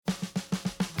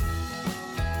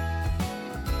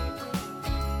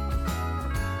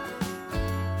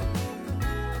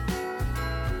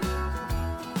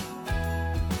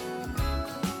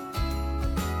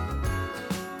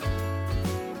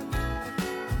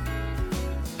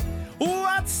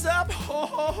ho,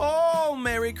 ho, ho!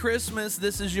 Merry Christmas.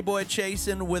 This is your boy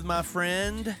Chasen with my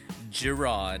friend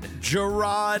Gerard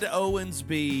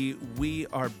Owensby. We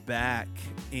are back.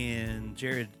 And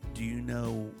Jared, do you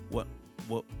know what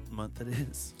month it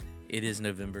is? It is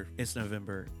November. It's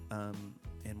November.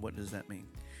 And what does that mean?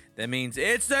 That means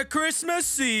it's the Christmas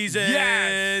season.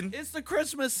 Yes! It's the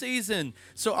Christmas season.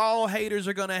 So all haters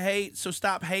are going to hate. So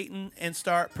stop hating and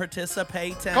start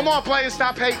participating. Come on, players,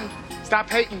 stop hating. Stop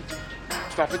hating.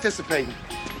 Start participating.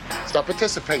 Start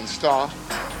participating, Star.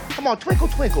 Come on, twinkle,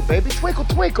 twinkle, baby. Twinkle,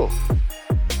 twinkle.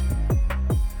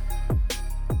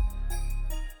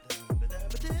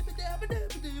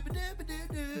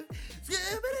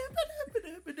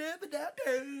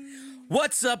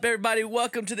 What's up, everybody?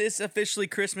 Welcome to this officially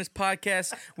Christmas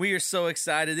podcast. We are so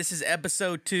excited. This is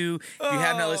episode 2. If you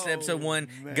have not listened to episode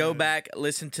 1, go back,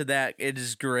 listen to that. It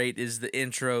is great. It is the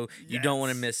intro. You don't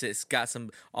want to miss it. It's got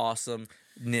some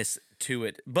awesomeness to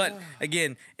it. But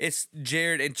again, it's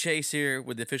Jared and Chase here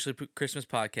with the officially Christmas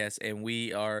podcast, and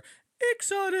we are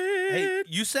excited. Hey,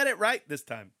 you said it right this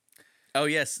time. Oh,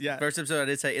 yes. Yeah. First episode, I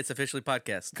did say it's officially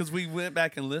podcast. Because we went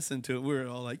back and listened to it. We were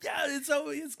all like, yeah, it's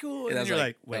cool. And I was you're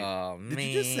like, wait, oh, did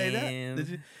you just say that? Did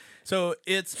you? So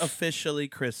it's officially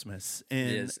Christmas. And,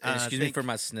 it is. And excuse me for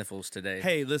my sniffles today.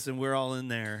 Hey, listen, we're all in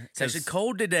there. It's actually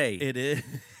cold today. It is.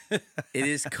 It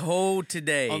is cold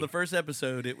today. On the first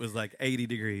episode, it was like 80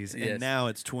 degrees, and now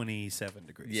it's 27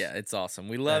 degrees. Yeah, it's awesome.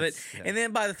 We love it. Yeah. And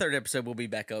then by the third episode, we'll be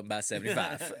back up by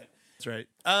 75. That's right.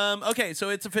 Okay, so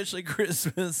it's officially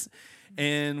Christmas,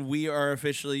 and we are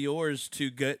officially yours to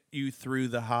get you through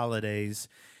the holidays.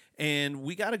 And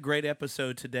we got a great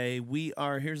episode today.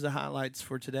 Here's the highlights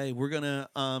for today. We're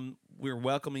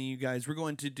welcoming you guys. We're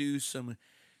going to do some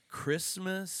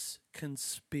Christmas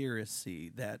conspiracy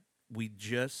that we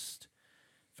just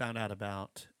found out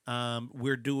about.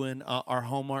 We're doing our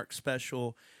Hallmark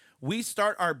special. We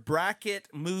start our bracket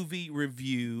movie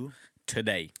review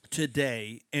today,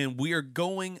 and we are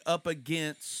going up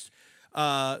against.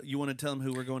 You want to tell them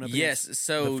who we're going up against? Yes.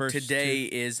 So today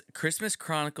is Christmas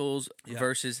Chronicles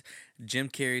versus Jim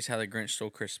Carrey's How the Grinch Stole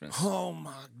Christmas. Oh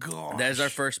my gosh! That is our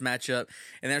first matchup,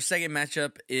 and our second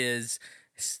matchup is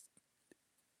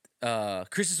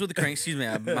Christmas with the Cranks. Excuse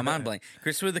me, my mind blank.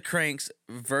 Christmas with the Cranks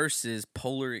versus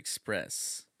Polar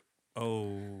Express.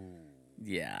 Oh.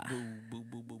 Yeah. Boo,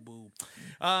 boo, boo, boo, boo.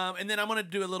 And then I'm going to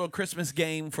do a little Christmas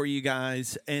game for you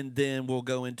guys, and then we'll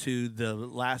go into the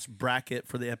last bracket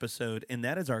for the episode, and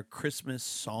that is our Christmas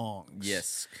songs.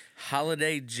 Yes.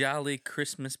 Holiday Jolly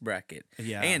Christmas bracket.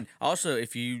 Yeah. And also,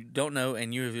 if you don't know,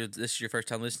 and this is your first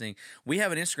time listening, we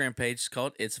have an Instagram page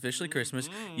called It's Officially Christmas.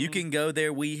 You can go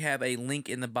there. We have a link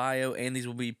in the bio, and these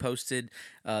will be posted,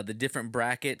 the different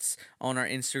brackets on our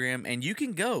Instagram, and you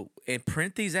can go and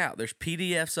print these out. There's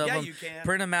PDFs of them. You can.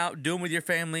 Print them out. Do them with your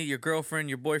family, your girlfriend,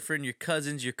 your boyfriend, your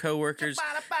cousins, your coworkers.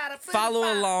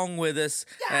 Follow along with us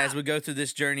as we go through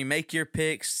this journey. Make your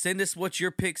picks. Send us what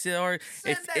your picks are.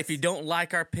 If you don't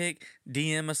like our pick,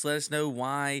 DM us. Let us know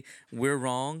why we're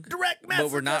wrong. Direct message.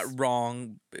 But we're not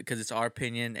wrong because it's our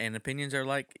opinion, and opinions are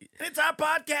like... It's our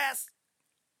podcast.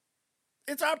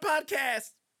 It's our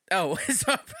podcast. Oh, it's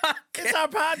our podcast. It's our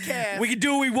podcast. We can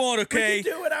do what we want, okay? We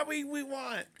can do what we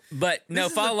want. But no,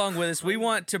 follow along with us. We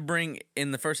want to bring,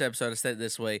 in the first episode, I said it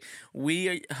this way,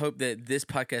 we hope that this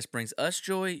podcast brings us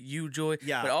joy, you joy,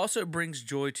 but also brings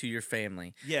joy to your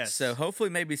family. Yes. So hopefully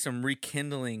maybe some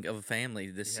rekindling of a family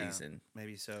this season.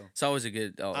 Maybe so. It's always a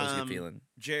good feeling.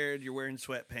 Jared, you're wearing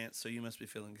sweatpants, so you must be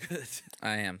feeling good.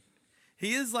 I am.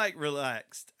 He is like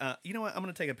relaxed. You know what? I'm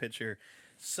going to take a picture.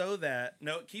 So that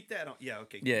keep that on. Yeah,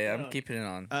 okay. Yeah, I'm keeping it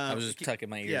on. I was just tucking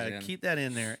my ears in. Yeah, keep that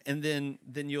in there, and then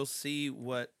you'll see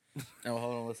what. Oh,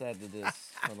 hold on. Let's add to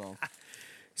this. Hold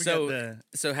on.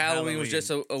 So Halloween was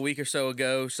just a week or so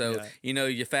ago. So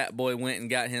your fat boy went and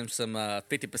got him some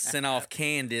 50% off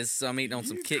candies. So I'm eting on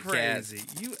some Kit Kats.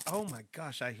 Oh my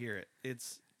gosh, I hear it.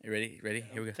 It's. You ready?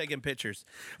 Here we go. Taking pictures.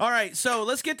 All right, so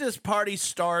let's get this party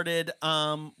started.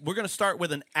 We're gonna start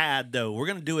with an ad though. We're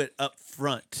gonna do it up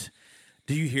front.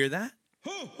 Do you hear that?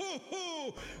 Ho, ho,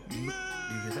 ho! Do you hear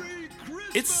that?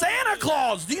 Christmas! It's Santa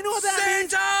Claus! Do you know what that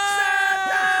means?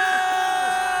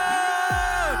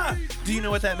 Santa! Do you know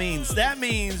what that means? That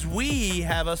means we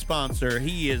have a sponsor.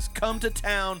 He has come to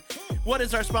town. What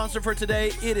is our sponsor for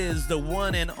today? It is the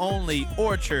one and only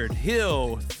Orchard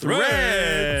Hill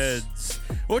Threads.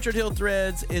 Orchard Hill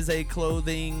Threads is a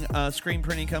clothing screen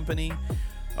printing company.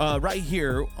 Right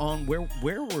here on where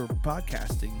we're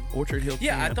podcasting, Orchard Hill.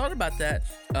 Yeah, I thought about that,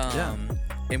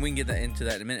 and we can get into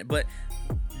that in a minute. But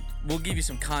we'll give you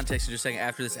some context in just a second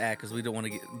after this ad because we don't want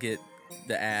to get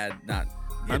the ad not.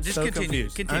 I'm just so continue.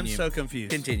 confused. Continue. I'm so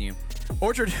confused. Continue.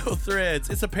 Orchard Hill Threads.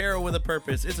 It's apparel with a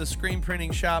purpose. It's a screen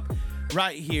printing shop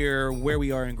right here where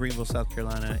we are in Greenville, South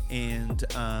Carolina. And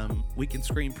we can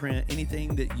screen print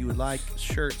anything that you would like.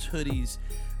 Shirts, hoodies.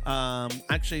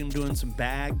 Actually, I'm doing some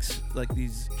bags, like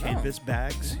these canvas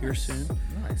bags here soon.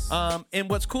 Nice. And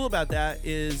what's cool about that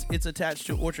is it's attached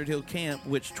to Orchard Hill Camp,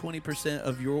 which 20%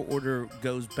 of your order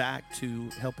goes back to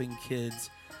helping kids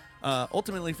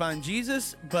ultimately find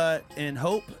Jesus, and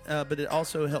hope, but it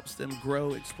also helps them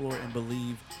grow, explore, and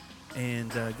believe,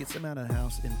 and gets them out of the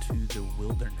house into the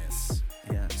wilderness.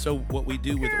 Yeah. So what we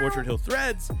do with Orchard Hill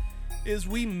Threads is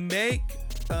we make,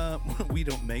 we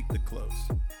don't make the clothes.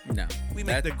 No, We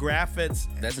make the graphics.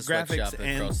 That's a the graphics sweatshop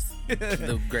across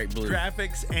the Great Blue.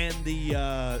 Graphics and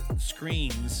the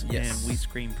screens, Yes. and we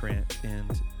screen print and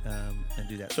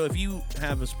do that. So if you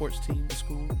have a sports team, a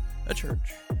school, a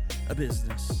church, a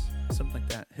business, something like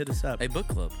that, hit us up. A book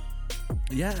club.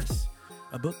 Yes,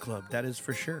 a book club. That is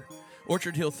for sure.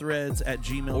 Orchard Hill Threads at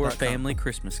gmail.com. Or a family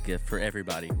Christmas gift for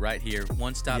everybody. Right here.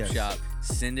 One-stop Yes. shop.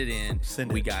 Send it in.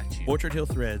 We got you. Orchard Hill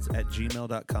Threads at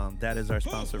gmail.com. That is our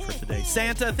sponsor for today.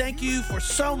 Santa, thank you for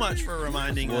so much for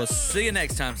reminding We'll us. see you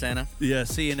next time, Santa. Yeah,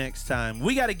 see you next time.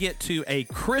 We got to get to a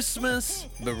Christmas.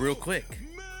 But real quick,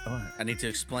 Oh, I need to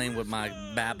explain what my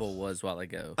babble was while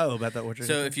ago. about that Orchard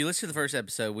So Hill. if you listen to the first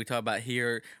episode, we talk about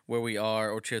here where we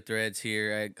are, Orchard Threads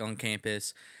here on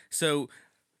campus. So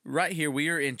right here, we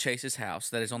are in Chase's house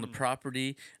that is on the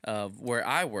property of where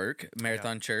I work,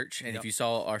 Marathon Church. And if you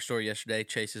saw our story yesterday,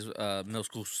 Chase is middle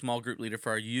school small group leader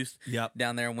for our youth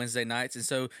down there on Wednesday nights. And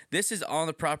so this is on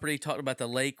the property, talked about the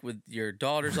lake with your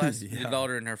daughter's your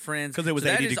daughter and her friends. 'Cause it was so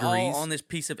 80 that is degrees. all on this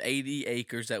piece of 80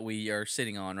 acres that we are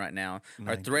sitting on right now.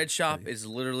 Our thread shop is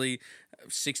literally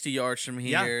 60 yards from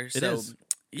here. it so, is.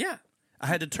 yeah. I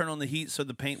had to turn on the heat so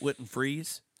the paint wouldn't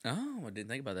freeze. Oh, I didn't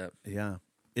think about that. Yeah.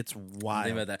 It's wild.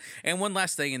 Think about that. And one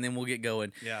last thing, and then we'll get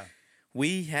going. Yeah.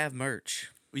 We have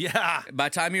merch. Yeah. By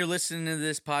the time you're listening to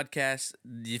this podcast,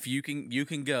 if you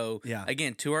can go Yeah.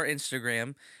 again to our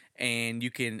Instagram, and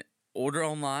you can order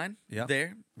online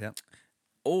there, Yeah.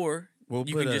 or We'll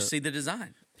you put can a- just see the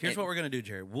design. Here's what we're going to do,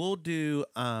 Jared. We'll do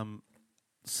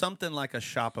something like a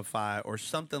Shopify or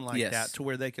something like Yes. that to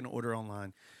where they can order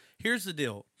online. Here's the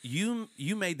deal. You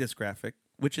made this graphic,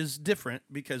 which is different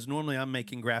because normally I'm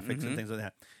making graphics and things like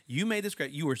that. You made this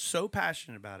graphic. You were so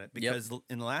passionate about it because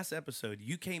in the last episode,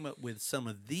 you came up with some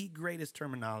of the greatest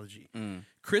terminology.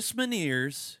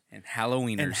 Christmaneers and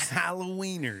Halloweeners. and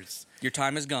Halloweeners. Your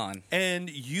time is gone. And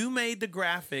you made the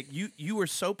graphic. You were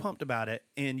so pumped about it,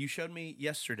 and you showed me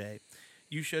yesterday.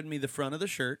 You showed me the front of the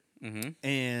shirt,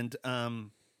 and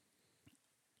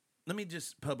let me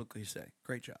just publicly say,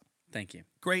 great job. Thank you.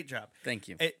 Great job. Thank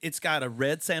you. It's got a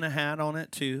red Santa hat on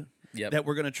it too. Yep. That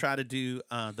we're going to try to do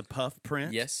the puff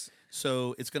print. Yes.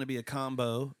 So it's going to be a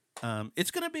combo.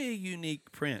 It's going to be a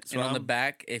unique print. So And on the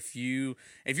back, if you're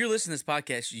listening to this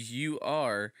podcast, you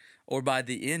are, or by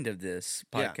the end of this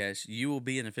podcast, you will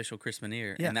be an official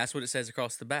Christmaneer. Yeah. And that's what it says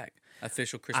across the back.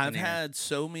 Official Christmaneer. I've had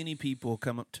so many people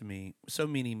come up to me. So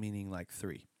many meaning like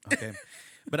 3. Okay.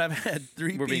 But I've had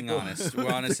 3 We're people. being honest. We're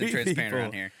honest and 3 transparent people.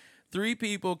 around here. 3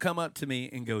 people come up to me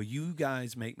and go, "You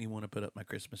guys make me want to put up my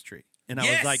Christmas tree." And I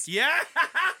Yes! was like, "Yeah,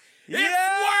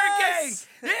 Yes!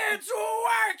 it's working! It's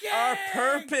working!" Our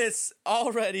purpose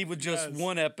already with just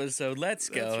one episode. Let's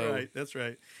go. That's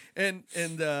right. And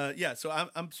yeah, so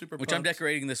I'm super Which pumped. I'm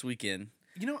decorating this weekend.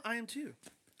 You know, I am too.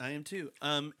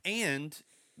 And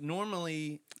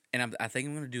normally, And I think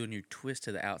I'm going to do a new twist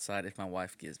to the outside if my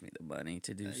wife gives me the money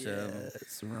to do so.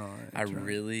 that's right. I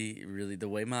really, really, the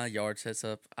way my yard sets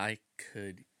up, I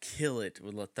could kill it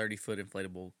with a 30-foot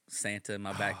inflatable Santa in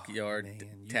my backyard.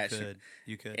 Man, attached.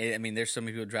 you could. I mean, there's so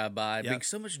many people drive by. It brings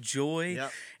so much joy.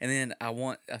 Yep. And then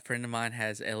a friend of mine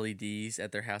has LEDs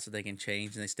at their house that they can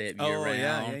change and they stay up Oh, year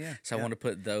round. yeah. So I want to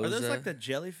put those. Are those like the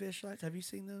jellyfish lights? Have you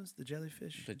seen those? The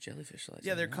jellyfish? the jellyfish lights?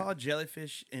 Yeah, they're called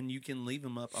jellyfish, and you can leave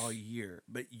them up all year.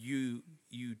 But you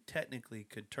technically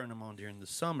could turn them on during the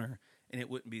summer, and it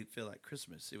wouldn't feel like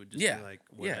Christmas. It would just be like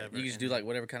whatever. You can just do like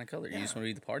whatever kind of color. You just want to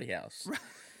be the party house. Right.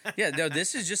 Yeah, no,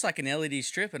 this is just like an LED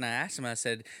strip. And I asked him, I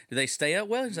said, do they stay up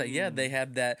well? He's like, yeah, they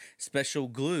have that special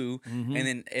glue. And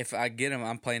then if I get them,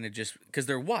 I'm planning to just, because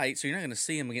they're white, so you're not going to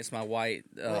see them against my white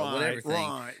whatever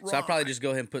thing. So I'll probably just go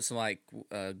ahead and put some like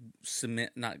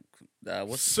cement, not,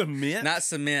 what's Cement? Not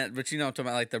cement, but you know what I'm talking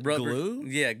about, like the rubber. Glue?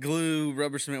 Yeah, glue,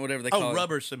 rubber cement, whatever they call it.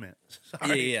 rubber cement.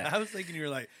 Sorry. Yeah. I was thinking you were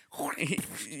like,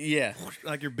 Yeah.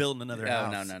 like you're building another Oh,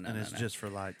 house. no, and it's no. just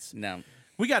for lights. No.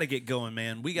 We got to get going,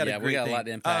 man. We got Yeah, a we great got a thing. lot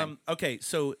to impact. Okay,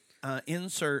 so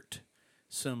insert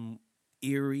some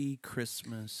eerie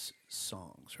Christmas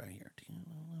songs right here.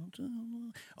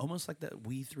 almost like that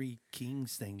We Three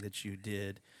Kings thing that you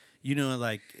did. You know,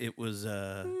 like it was.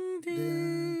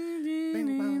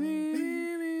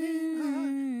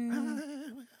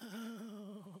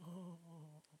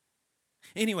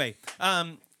 Anyway,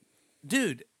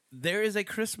 dude, there is a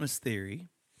Christmas theory.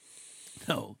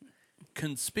 No,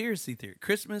 conspiracy theory.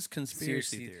 Christmas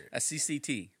conspiracy theory. A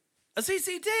CCT. A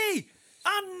CCT.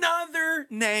 Another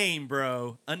name,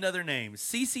 bro. Another name.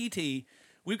 CCT.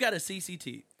 We've got a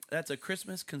CCT. That's a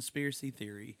Christmas conspiracy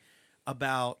theory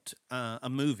about a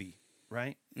movie,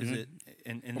 right? Is it?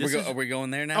 And this Are we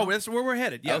going there now? Oh, that's where we're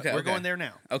headed. Yeah, Okay, we're okay. going there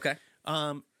now. Okay.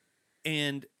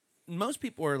 And most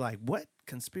people are like, "What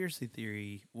conspiracy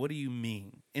theory? What do you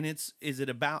mean?" And is it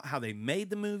about how they made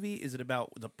the movie? Is it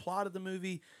about the plot of the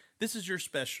movie? This is your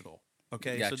special.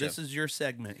 Okay, Gotcha. so this is your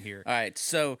segment here. All right.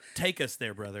 So Take us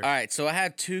there, brother. all right. So I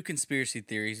have two conspiracy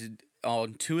theories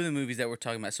on two of the movies that we're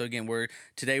talking about. So again,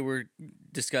 today we're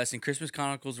discussing Christmas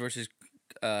Chronicles versus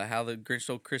How the Grinch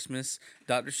Stole Christmas,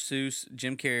 Dr. Seuss,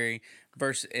 Jim Carrey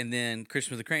versus, and then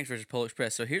Christmas with the Cranks versus Polar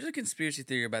Express. So here's a conspiracy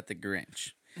theory about the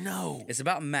Grinch. No, It's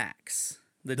about Max,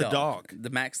 the dog. the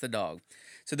Max the dog.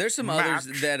 So there's some Max.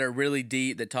 others that are really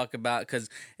deep that talk about because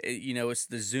it's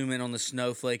the zoom in on the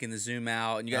snowflake and the zoom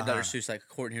out, and you got Dr. Seuss like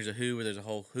Court and Here's a Who, where there's a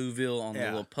whole Whoville on the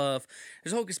little puff.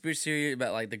 There's a whole conspiracy theory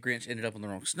about like the Grinch ended up on the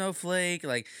wrong snowflake,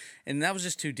 and that was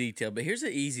just too detailed. But here's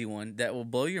an easy one that will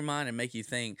blow your mind and make you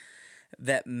think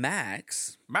that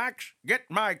Max, get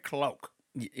my cloak.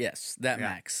 yes, that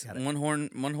Max, got it. one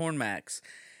horn Max,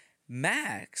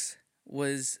 Max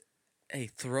was a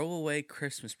throwaway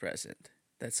Christmas present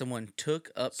that someone took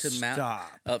up to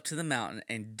the mountain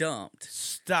and dumped,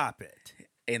 Stop it.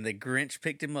 and the Grinch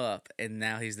picked him up, and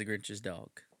now he's the Grinch's dog.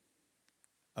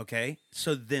 Okay,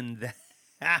 so then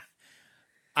that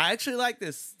I actually like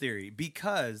this theory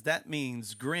because that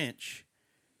means Grinch,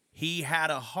 he had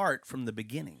a heart from the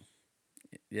beginning.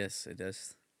 Yes, it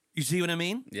does. You see what I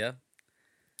mean? Yeah.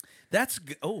 That's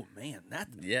oh man,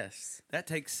 Yes. that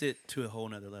takes it to a whole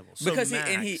nother level. So Because Max,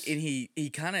 he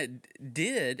kind of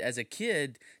did as a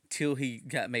kid till he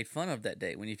got made fun of that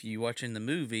day. If you watching the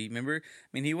movie, remember? I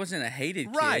mean, he wasn't a hated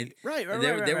kid. Right.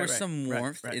 There was some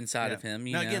warmth inside of him.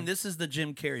 You now know? again, this is the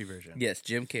Jim Carrey version. Yes,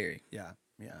 Jim Carrey. Yeah.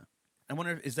 I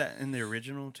wonder, is that in the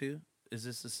original too? Is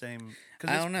this the same?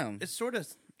 I don't know. It's sort of.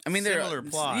 I mean, similar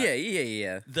plot.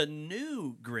 Yeah. The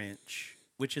new Grinch,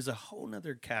 which is a whole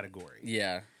nother category.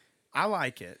 Yeah. I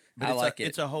like it. But I like it.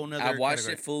 It's a whole nother. I watched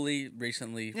category. it fully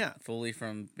recently. Yeah. Fully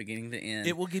from beginning to end.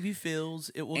 It will give you feels.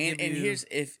 It will give you. And here's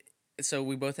so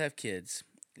we both have kids.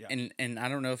 Yeah. And I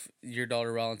don't know if your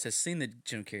daughter Rollins has seen the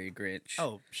Jim Carrey Grinch.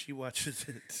 Oh, she watches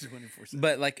it 24/7.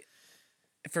 But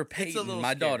for a Peyton, little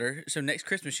my scary. daughter, so next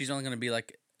Christmas she's only going to be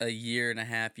like a year and a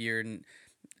half, year and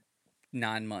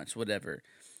 9 months, whatever.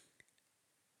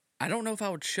 I don't know if I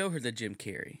would show her the Jim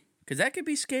Carrey because that could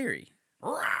be scary.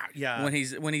 Yeah. When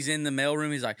he's in the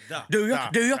mailroom, he's like, The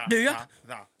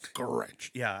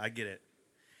Grinch. Yeah, I get it.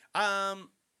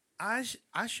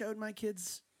 I showed my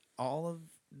kids all of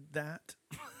that.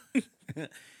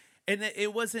 And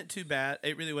it wasn't too bad.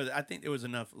 It really wasn't. I think there was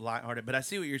enough lighthearted. But I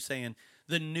see what you're saying.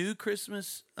 The new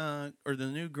Christmas or the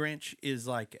new Grinch is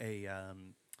like a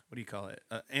what do you call it?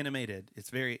 Animated.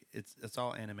 It's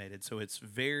all animated, so it's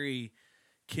very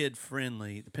kid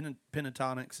friendly. The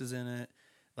Pentatonics is in it,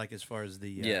 like as far as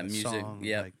the music. song,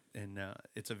 Yeah, and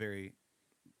it's a very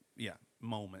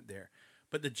moment there.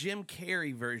 But the Jim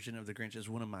Carrey version of The Grinch is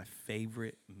one of my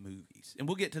favorite movies, and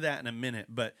we'll get to that in a minute.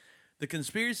 But the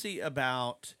conspiracy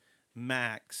about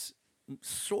Max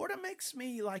sort of makes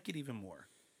me like it even more.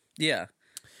 yeah.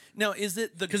 Now, is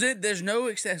it the Because there's no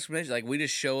explanation. Like, we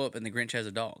just show up and the Grinch has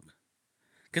a dog.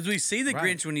 Because we see the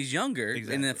Right. Grinch when he's younger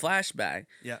in the flashback.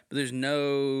 Yeah. But there's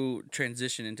no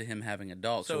transition into him having a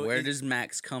dog. So where does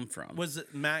Max come from? was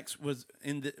it Max was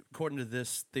according to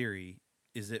this theory?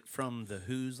 Is it from the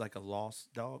Who's, like a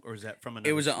lost dog, or is that from another?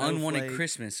 It was an unwanted snowflake?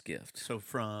 Christmas gift. So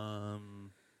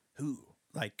from who?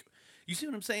 Like, you see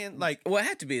what I'm saying? Like, Well, it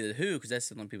had to be the Who because that's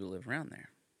the only people that live around there.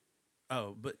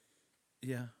 oh, but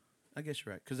yeah, I guess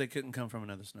you're right because they couldn't come from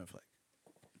another snowflake.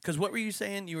 Because what were you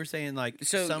saying? You were saying like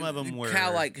So some of them were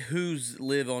how like Who's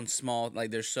live on small, like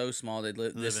they're so small they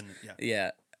live this.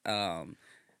 yeah.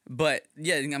 But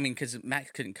yeah, I mean, because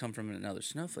Max couldn't come from another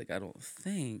snowflake. I don't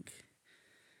think.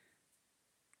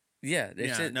 Yeah,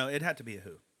 No, it had to be a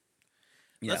Who.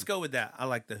 Yeah. Let's go with that. I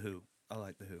like the Who.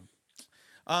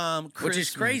 Which is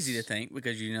crazy to Christmas. think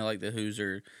because like the Who's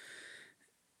are.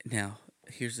 Now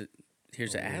here's an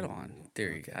add-on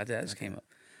theory that just came up.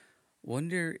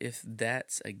 Wonder if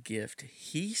that's a gift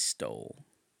he stole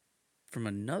from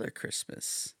another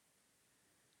Christmas,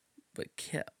 but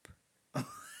kept.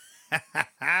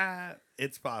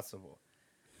 It's possible.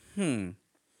 Hmm.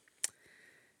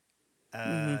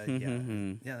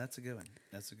 Yeah, that's a good one.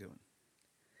 That's a good one.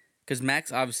 Because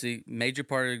Max, obviously, major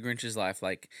part of the Grinch's life,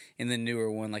 like in the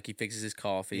newer one, like he fixes his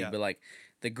coffee. Yeah. But like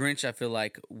the Grinch, I feel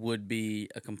like would be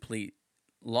a complete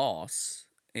loss,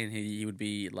 and he would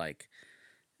be like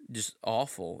just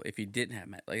awful if he didn't have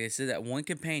Max. Like I said, that one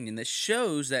companion that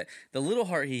shows that the little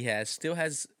heart he has still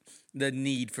has the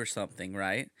need for something,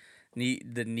 right?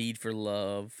 The need for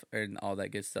love and all that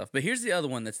good stuff. But here's the other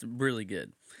one that's really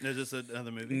good. Is this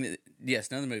another movie? Yes,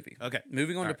 another movie. Okay.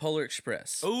 Moving on to Polar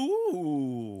Express.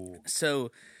 Ooh.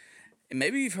 So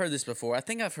maybe you've heard this before. I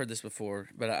think I've heard this before,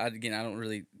 but I don't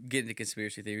really get into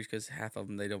conspiracy theories because half of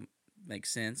them they don't make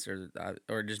sense or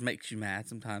it just makes you mad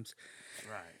sometimes.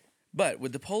 Right. But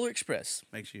with the Polar Express,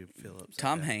 Makes you feel upset.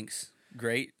 Tom Hanks,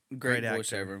 great Great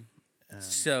voiceover.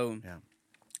 actor.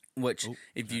 Which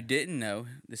if you didn't know,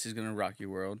 this is going to rock your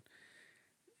world.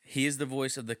 He is the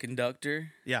voice of the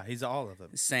conductor, Yeah, he's all of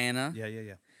them. Santa,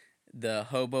 Yeah. the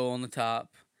hobo on the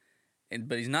top,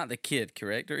 but he's not the kid,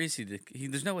 correct? Or is he?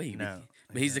 There's no way he. No,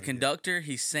 But he's the conductor.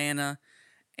 He's Santa,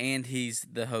 and he's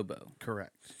the hobo.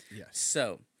 Correct. Yes.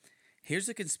 So, here's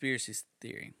the conspiracy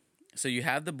theory. So you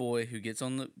have the boy who gets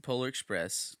on the Polar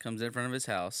Express, comes in front of his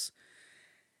house,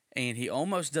 and he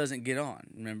almost doesn't get on.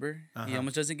 Remember, he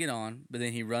almost doesn't get on, but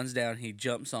then he runs down, he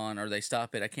jumps on, or they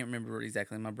stop it. I can't remember what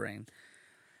exactly in my brain.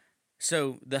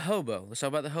 So the hobo. Let's talk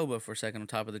about the hobo for a second on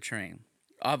top of the train.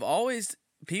 I've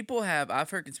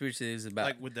heard conspiracy theories about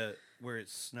Like with where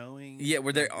it's snowing. yeah,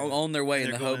 where they're on their way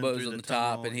and they're the going hobo's through on the the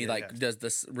top, tunnel. and he Yeah. does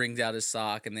this, rings out his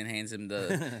sock, and then hands him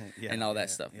the and all that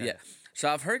stuff. Yeah. So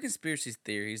I've heard conspiracy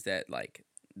theories that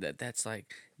that's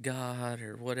like God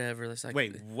or whatever. That's like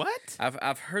Wait, what?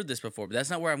 I've heard this before, but that's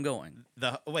not where I'm going.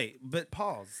 But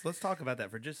pause. Let's talk about that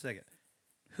for just a second.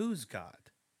 Who's God?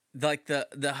 Like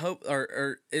the hope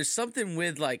or is something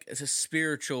with like it's a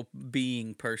spiritual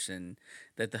being person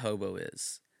that the hobo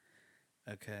is.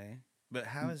 Okay. But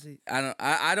how is he?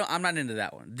 I'm not into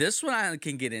that one. This one I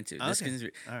can get into. This Okay.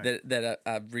 All right. that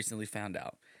I've recently found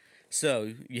out.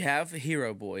 So you have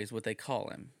Hero Boy is what they call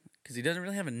him because he doesn't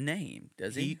really have a name,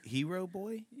 does he? Hero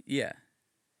Boy? Yeah,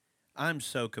 I'm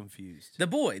so confused.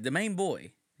 the main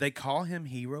boy. They call him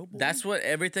Hero Boy? That's what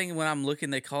everything when I'm looking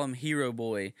they call him Hero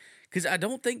Boy because I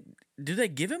don't think do they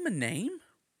give him a name?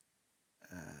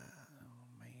 Oh,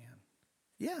 man.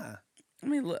 Yeah. I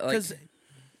mean, like, I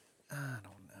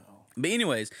don't know. but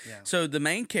anyways, Yeah. so the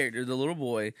main character, the little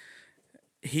boy,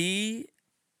 he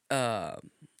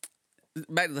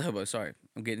back to the hobo. Sorry,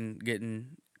 I'm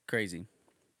getting crazy.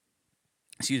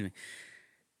 Excuse me,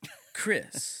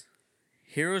 Chris.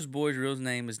 Hero's boy's real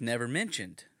name is never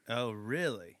mentioned. Oh,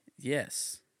 really?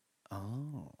 Yes,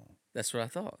 Oh. that's what I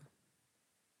thought.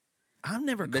 I've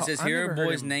never But it says I've Hero never heard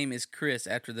Boy's him- name is Chris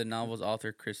after the novel's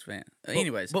author Chris Van.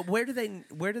 Anyways, But where do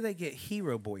they get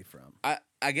Hero Boy from?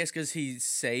 I guess because he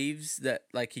saves that,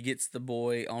 like he gets the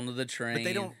boy onto the train. But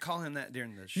they don't call him that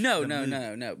during the No.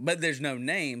 movie. But there's no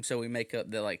name, so we make up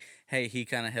that like, hey, he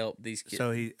kind of helped these kids.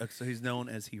 So he's known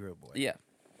as Hero Boy. Yeah,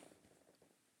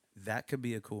 That could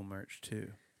be a cool merch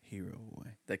too. Hero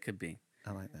Boy. that could be.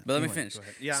 I like that. But let me Anyway, finish. go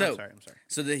ahead. Yeah, So- I'm sorry.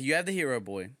 So you have the Hero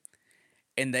Boy,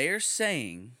 and they are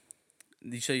saying,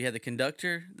 so you have the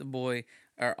conductor, the boy,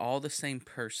 are all the same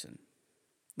person.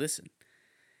 Listen.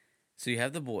 So you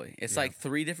have the boy. It's like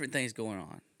three different things going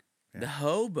on. Yeah. The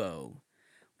hobo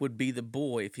would be the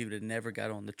boy if he would have never got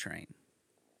on the train.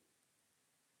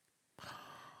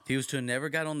 If he was to have never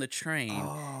got on the train,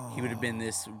 he would have been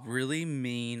this really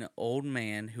mean old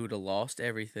man who would have lost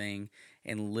everything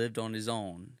and lived on his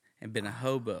own and been a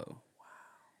hobo. Wow.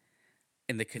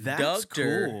 And the That's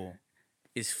conductor cool.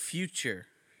 is future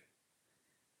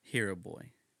Hero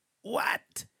Boy.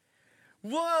 What?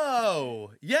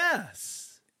 Whoa!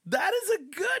 Yes, that is a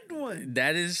good one.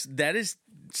 That is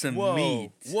some Whoa!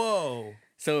 meat. Whoa!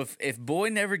 So if boy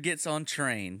never gets on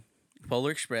train, Polar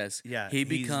Express, Yeah, he he's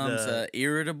becomes the- a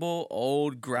irritable,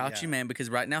 old, grouchy Yeah. man because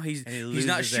right now he's And he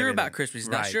not loses sure about everything. Christmas. He's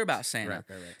not Right. sure about Santa.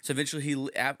 Right. So eventually,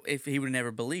 if he would have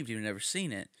never believed, he would have never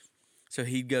seen it. So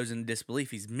he goes into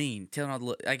disbelief. He's mean, telling all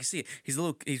the. I can see it.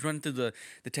 He's running through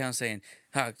the town saying,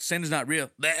 "Santa's not real,"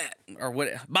 or what?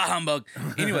 Bah humbug.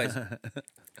 Anyways,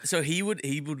 so he would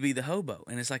be the hobo,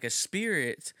 and it's like a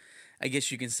spirit. I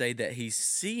guess you can say that he's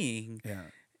seeing Yeah.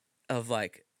 of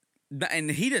like,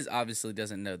 and he obviously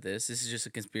doesn't know this. This is just a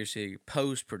conspiracy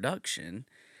post production.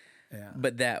 Yeah.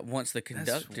 But that once the That's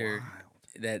conductor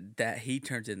wild. that he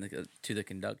turns into to the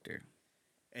conductor.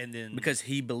 And then Because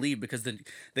he believed, because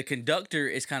the conductor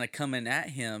is kind of coming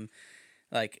at him,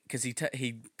 like because he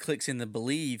clicks in the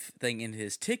believe thing in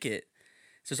his ticket,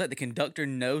 so it's like the conductor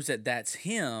knows that that's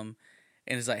him,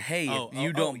 And it's like, hey, if you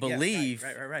yeah, don't believe,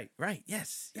 right.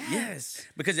 Yes.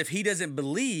 because if he doesn't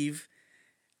believe,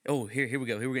 here we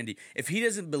go. Here we're gonna do. If he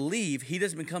doesn't believe, he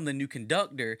doesn't become the new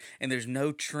conductor, and there's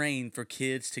no train for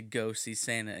kids to go see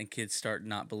Santa, and kids start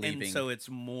not believing. And so it's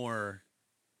more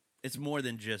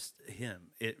than just him.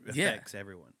 It affects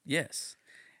everyone. Yes,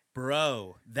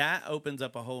 bro, that opens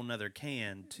up a whole nother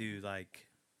can to like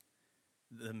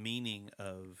the meaning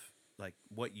of like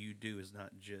what you do is not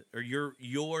just, or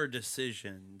your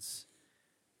decisions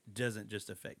doesn't just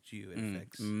affect you, it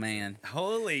affects man.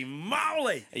 Holy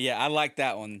moly. Yeah, I like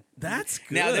that one. That's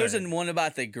good. Now there's one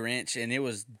about the Grinch, and it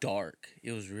was dark.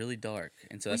 It was really dark,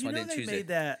 and so that's why I didn't choose they made it.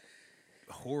 that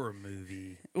horror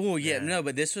movie. Oh yeah, no,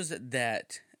 but this was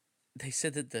that they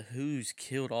said that the Who's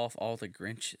killed off all the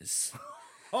Grinches.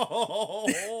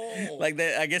 Like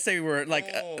that, I guess they were like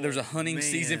there's a hunting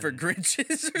season for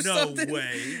Grinches or something. No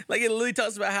way. Like it literally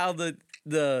talks about how the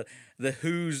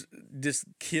Who's just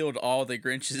killed all the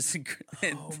Grinches,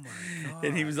 and, Oh my god.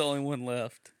 and he was the only one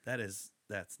left. That's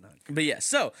not good. But yeah,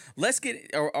 so let's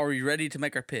get. Are we ready to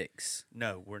make our picks?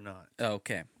 No, we're not.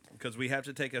 Okay. Because we have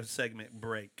to take a segment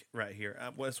break right here.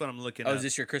 That's what I'm looking Oh, at. is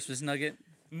this your Christmas nugget?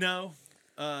 No.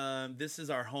 This is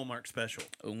our Hallmark special.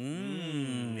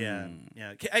 Yeah.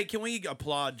 Hey, can we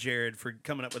applaud Jared for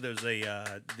coming up with those?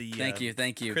 Thank you.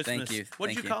 Christmas, what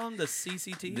did you call them? The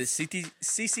CCTs. The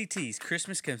CCTs,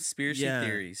 Christmas Conspiracy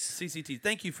Theories. CCTs.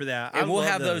 Thank you for that. And we'll love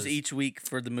have those each week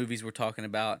for the movies we're talking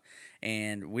about,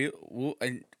 and we'll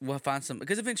find some,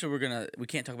 because eventually we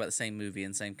can't talk about the same movie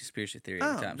and same conspiracy theory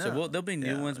every time. No. So there'll be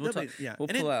new ones. We'll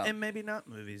pull out, and maybe not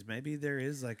movies. Maybe there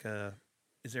is like a.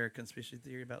 Is there a conspiracy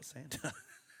theory about Santa?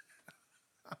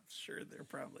 I'm sure there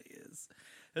probably is.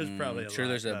 There's probably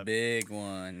there's a big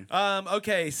one.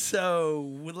 Okay,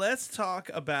 so let's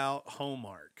talk about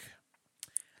Hallmark.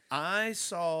 I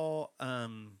saw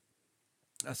some.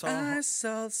 No,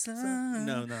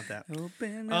 not that.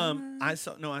 I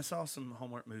saw some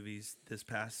Hallmark movies this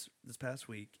past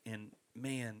week, and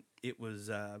man, it was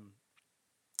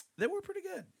they were pretty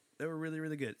good. They were really,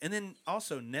 really good. And then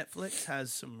also Netflix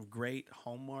has some great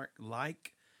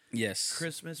Hallmark-like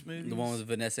Christmas movies. The one with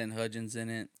Vanessa and Hudgens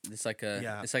in it. It's like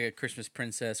a Christmas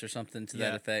princess or something to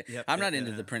that effect. I'm not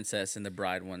into the princess and the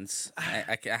bride ones.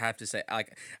 I have to say,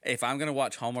 like, if I'm gonna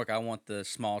watch Hallmark, I want the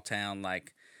small town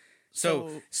like. So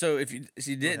if you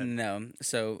didn't know,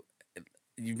 so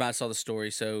you might have saw the story.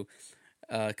 So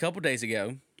a couple days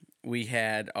ago, we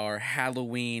had our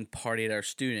Halloween party at our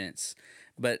students,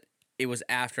 but it was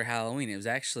after Halloween. It was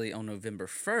actually on November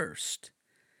 1st.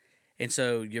 And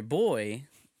so your boy,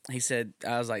 he said,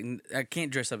 I was like, I can't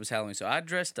dress up as Halloween. So I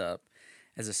dressed up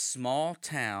as a small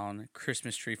town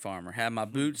Christmas tree farmer. Had my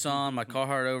boots on, my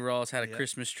Carhartt overalls, had a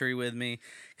Christmas tree with me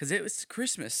because it was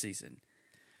Christmas season.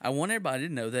 I want everybody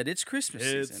to know that it's Christmas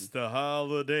season. It's the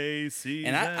holiday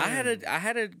season. And I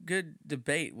had a good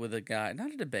debate with a guy.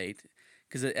 Not a debate.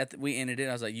 Because we ended it,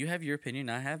 I was like, you have your opinion,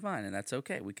 I have mine, and that's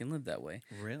okay. We can live that way.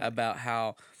 Really? About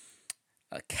how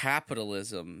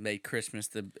capitalism made Christmas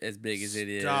as big as it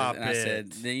is. Stop and I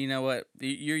said, you know what?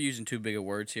 You're using too big of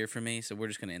words here for me, so we're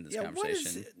just going to end this conversation. What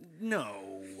is it? No.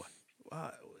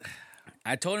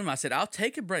 I told him, I said, I'll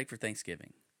take a break for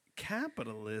Thanksgiving.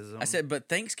 Capitalism? I said, but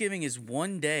Thanksgiving is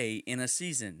one day in a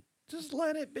season. Just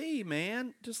let it be,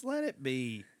 man. Just let it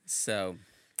be. So...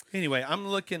 Anyway, I'm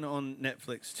looking on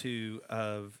Netflix too.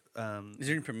 Is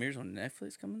there any premieres on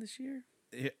Netflix coming this year?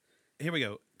 Here we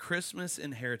go. Christmas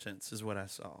Inheritance is what I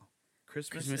saw.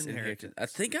 Christmas Inheritance. I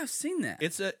think I've seen that.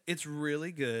 It's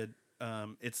really good.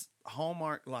 It's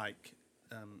Hallmark like.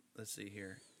 Let's see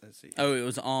here. Oh, it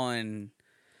was on.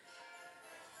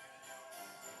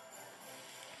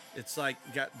 It's like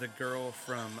got the girl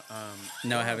from.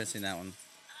 No, I haven't seen that one.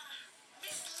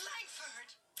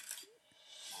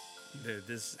 Dude,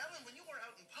 this. Ellen, when you are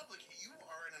out in public, you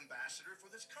are an ambassador for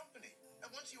this company.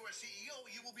 And once you are CEO,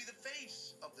 you will be the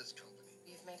face of this company.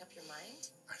 You've made up your mind?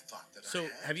 I thought that. So,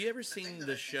 have you ever seen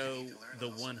the show The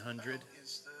 100?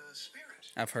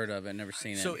 I've heard of it, never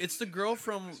seen it. So it's the girl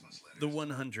from The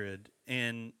 100,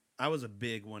 and I was a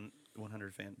big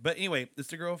 100 fan. But anyway, it's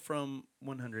the girl from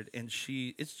 100, and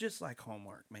it's just like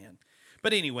Hallmark, man.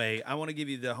 But anyway, I want to give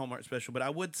you the Hallmark special, but I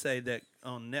would say that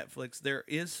on Netflix, there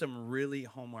is some really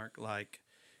Hallmark-like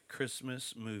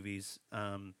Christmas movies.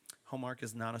 Hallmark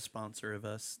is not a sponsor of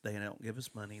us. They don't give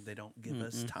us money. They don't give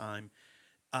us time.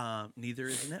 Neither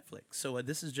is Netflix. So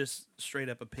this is just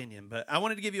straight-up opinion. But I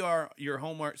wanted to give you your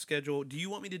Hallmark schedule. Do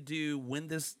you want me to do when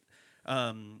this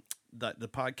the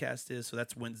podcast is? So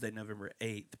that's Wednesday, November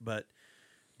 8th. But...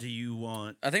 do you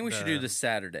want... I think we should do the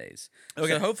Saturdays.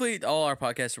 Okay. So hopefully all our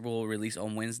podcasts will release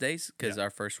on Wednesdays because our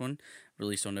first one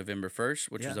released on November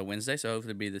 1st, which was a Wednesday. So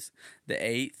hopefully it'll be the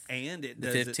 8th, and it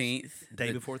the does 15th,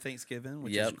 day before Thanksgiving,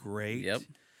 which is great. Yep.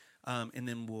 And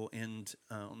then we'll end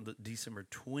on the December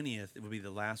 20th. It will be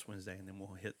the last Wednesday, and then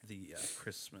we'll hit the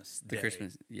Christmas day. The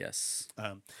Christmas, yes.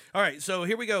 All right, so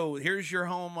here we go. Here's your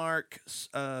Hallmark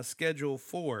schedule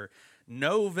for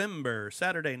November,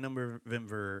 Saturday,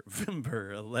 November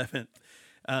 11th.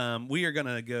 We are going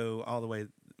to go all the way.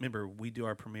 Remember, we do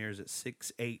our premieres at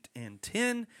 6, 8, and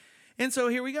 10. And so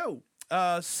here we go.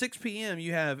 6 p.m.,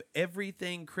 you have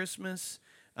Everything Christmas.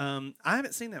 I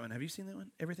haven't seen that one. Have you seen that one?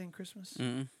 Everything Christmas?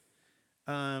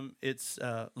 Mm-hmm. It's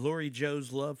Lori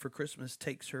Joe's love for Christmas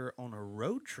takes her on a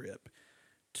road trip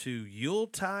to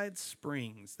Yuletide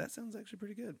Springs. That sounds actually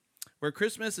pretty good. Where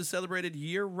Christmas is celebrated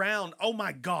year-round. Oh,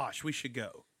 my gosh, we should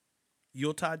go.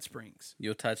 Yuletide Springs.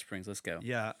 Yuletide Springs, let's go.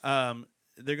 Yeah.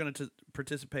 They're going to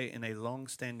participate in a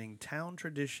long-standing town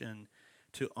tradition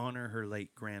to honor her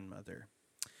late grandmother.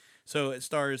 So it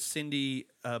stars Cindy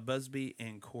Busby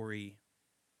and Corey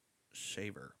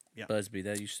Shaver. Yeah. Busby,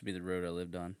 that used to be the road I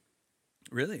lived on.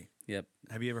 Really? Yep.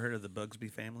 Have you ever heard of the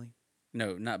Bugsby family?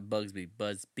 No, not Bugsby,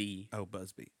 Busby. Oh,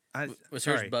 Busby. Was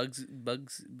sorry. hers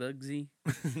Bugsy?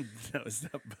 No, it's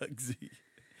not Bugsy.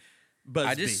 Busby.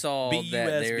 I just saw that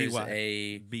there's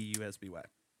a Busby.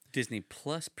 Disney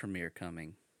Plus premiere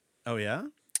coming. Oh, yeah?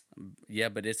 Yeah,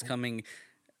 but it's coming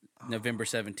November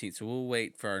 17th, so we'll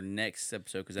wait for our next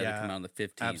episode because that'll come out on the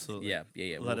 15th. Absolutely.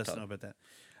 Yeah. Let us know about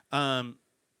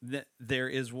that. There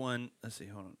is one. Let's see.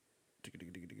 Hold on.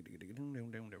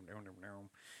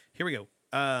 Here we go.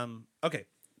 Okay.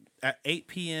 At 8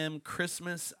 p.m.,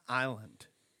 Christmas Island.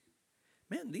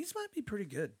 Man, these might be pretty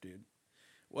good, dude.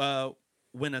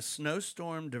 When a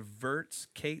snowstorm diverts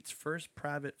Kate's first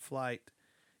private flight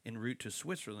en route to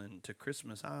Switzerland to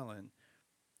Christmas Island,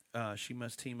 she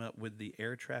must team up with the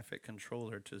air traffic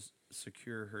controller to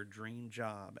secure her dream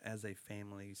job as a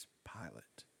family's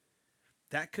pilot.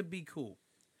 That could be cool.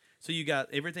 So you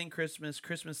got Everything Christmas,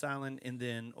 Christmas Island, and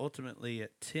then ultimately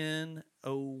at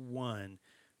 10:01,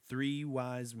 Three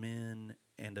Wise Men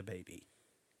and a Baby.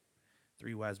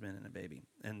 Three Wise Men and a Baby.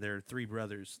 And they're three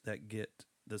brothers that get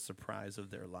the surprise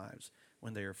of their lives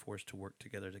when they are forced to work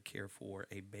together to care for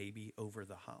a baby over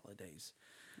the holidays.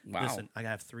 Wow. Listen, I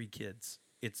have 3 kids.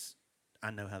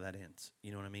 I know how that ends.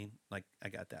 You know what I mean? Like, I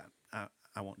got that.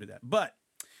 I won't do that. But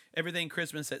Everything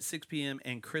Christmas at 6 p.m.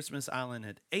 and Christmas Island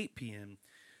at 8 p.m.,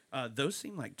 those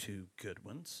seem like 2 good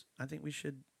ones. I think I'm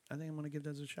going to give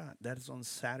those a shot. That is on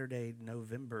Saturday,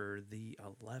 November the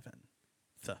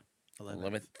 11th.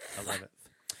 11th.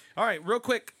 All right, real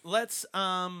quick. Let's,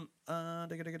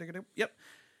 yep.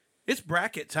 It's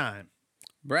bracket time.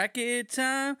 Bracket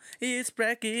time. It's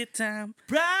bracket time.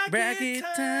 Bracket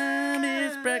time.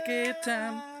 It's bracket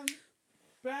time.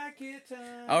 Bracket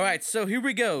time. All right, so here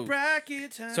we go.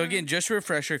 Bracket time. So again, just a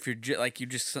refresher, if you're you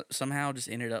just somehow just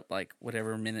ended up like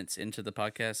whatever minutes into the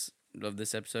podcast of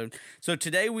this episode. So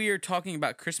today we are talking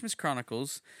about Christmas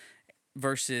Chronicles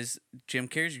versus Jim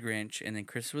Carrey's Grinch, and then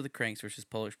Christmas with the Cranks versus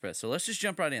Polar Express. So let's just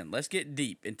jump right in. Let's get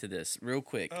deep into this real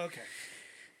quick. Okay.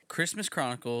 Christmas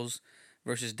Chronicles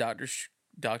versus Dr.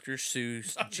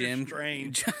 Seuss, Jim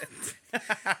Strange.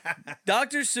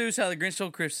 Dr. Seuss, How the Grinch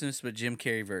Stole Christmas, but Jim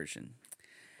Carrey version.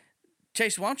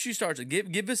 Chase, why don't you start?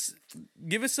 Give us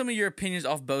some of your opinions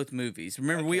off both movies.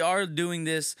 Remember, we are doing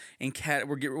this in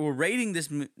we're rating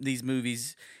these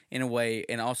movies in a way,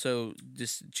 and also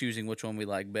just choosing which one we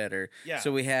like better. Yeah.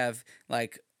 So we have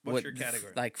like what's your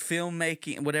category? Like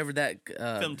filmmaking, whatever that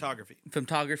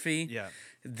filmography. Yeah.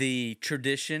 The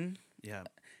tradition. Yeah.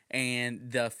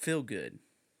 And the feel good.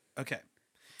 Okay.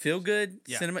 Feel good.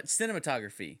 Yeah.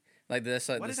 Cinematography. Like that's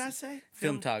like what this, did I say?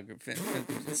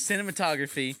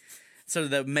 Cinematography. So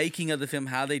the making of the film,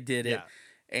 how they did it,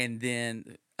 and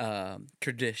then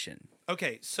tradition.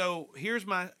 Okay, so here's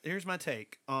my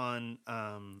take on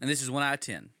and this is 1 out of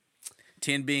 10.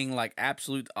 10 being like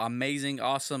absolute amazing,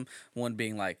 awesome. 1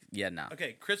 being like, yeah, nah.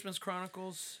 Okay, Christmas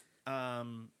Chronicles.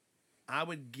 I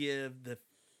would give the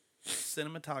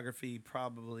cinematography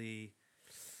probably.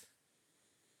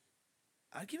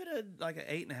 I'd give it an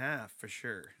 8.5 for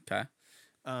sure. Okay.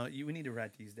 We need to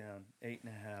write these down.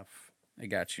 8.5. I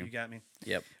got you. You got me?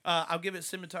 Yep. I'll give it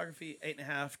cinematography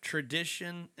 8.5.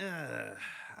 Tradition,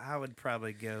 I would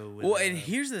probably go with. Well, and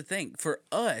here's the thing for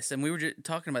us, and we were just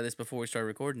talking about this before we started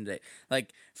recording today.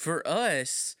 Like for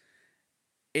us,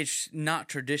 it's not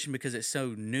tradition because it's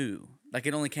so new. Like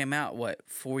it only came out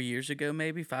 4 years ago,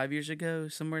 maybe 5 years ago,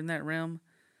 somewhere in that realm.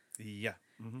 Yeah.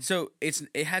 Mm-hmm. So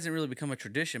it hasn't really become a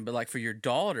tradition, but like for your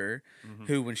daughter,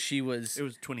 who when she was... It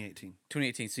was 2018.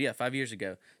 2018, so yeah, 5 years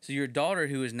ago. So your daughter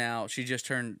who is now, she just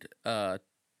turned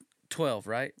 12,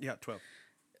 right? Yeah, 12.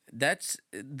 That's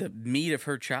the meat of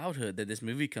her childhood that this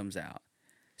movie comes out.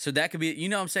 So that could be, you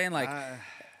know what I'm saying? Like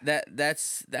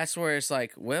that's where it's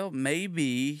like, well,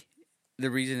 maybe the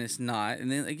reason it's not.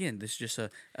 And then again, this is just a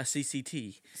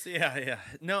CCT. Yeah.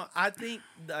 No, I think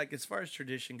like as far as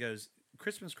tradition goes,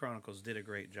 Christmas Chronicles did a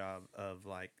great job of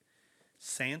like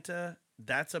Santa.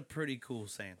 That's a pretty cool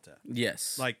Santa.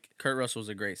 Yes. Like Kurt Russell's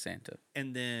a great Santa.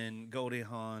 And then Goldie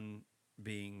Hawn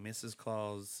being Mrs.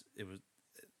 Claus,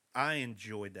 I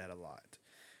enjoyed that a lot.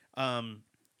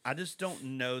 I just don't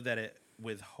know that it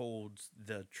withholds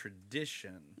the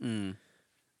tradition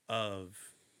of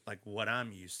like what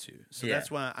I'm used to. So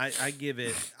that's why I give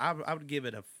it. I would give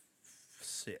it a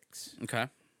 6. Okay.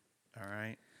 All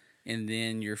right. And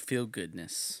then your feel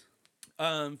goodness.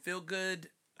 Feel good.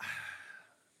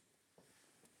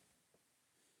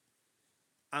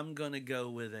 I'm gonna go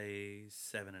with a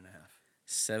 7.5.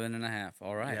 7.5.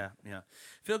 All right. Yeah.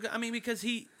 Feel good. I mean, because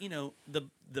he,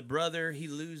 the brother, he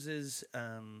loses,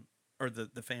 or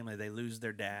the family, they lose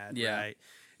their dad, right?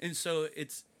 And so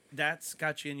that's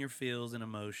got you in your feels and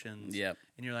emotions. Yep.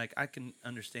 And you're like, I can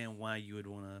understand why you would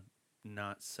want to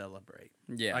not celebrate.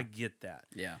 Yeah. I get that.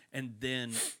 Yeah. And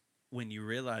then when you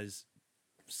realize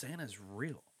Santa's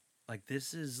real, like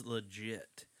this is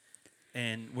legit.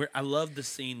 And I love the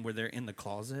scene where they're in the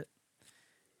closet.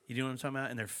 You know what I'm talking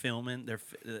about? And they're filming.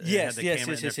 Yes. Yeah.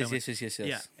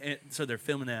 And so they're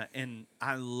filming that, and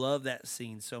I love that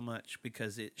scene so much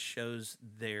because it shows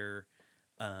their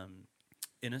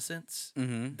innocence.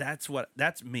 Mm-hmm. That's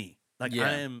me. Like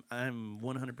I'm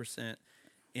 100%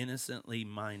 innocently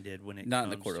minded when it not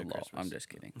comes in the court to of law. Christmas. I'm just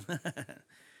kidding.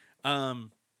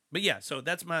 But yeah, so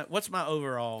what's my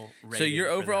overall rating? So your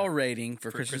overall that? rating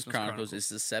for Christmas Chronicles is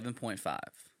the 7.5.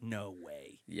 No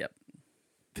way. Yep.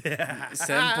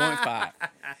 7.5.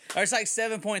 Or it's like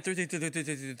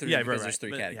 7.33333 Yeah, because right. there's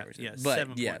 3 But categories. Yeah, But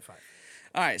 7.5. yeah.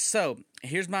 All right, so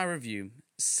here's my review.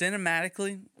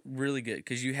 Cinematically, really good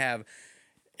because you have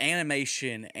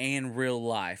animation and real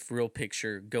life, real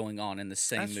picture going on in the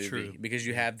same That's movie. true. Because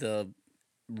you have the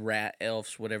rat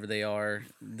elves, whatever they are,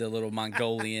 the little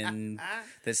Mongolian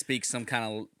that speaks some kind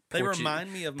of They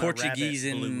remind me of my Portuguese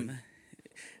rabbit, and. Bluey.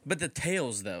 But the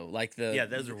tails, though, like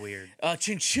those are weird.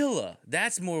 Chinchilla.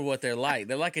 That's more what they're like.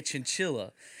 They're like a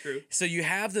chinchilla. True. So you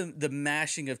have the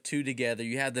mashing of two together.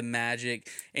 You have the magic,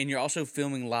 and you're also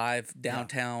filming live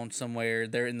downtown somewhere.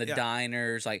 They're in the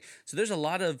diners, like so. There's a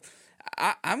lot of.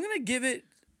 I'm gonna give it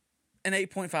an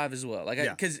 8.5 as well. Like,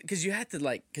 because you have to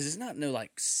because it's not no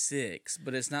 6,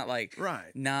 but it's not 9,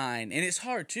 and it's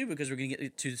hard too because we're gonna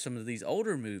get to some of these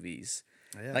older movies.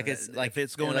 Yeah, Like it's if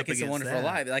it's going up It's a against Wonderful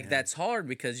that, Life. That's hard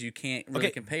because you can't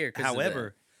really compare.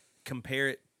 However, compare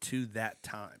it to that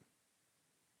time.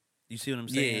 You see what I'm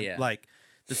saying? Yeah. Like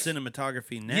the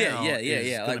cinematography now.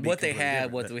 Yeah. Like what they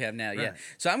have, what we we have now. Right. Yeah.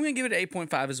 So I'm going to give it an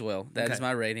 8.5 as well. That is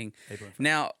my rating. 8.5.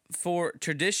 Now for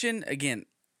tradition, again,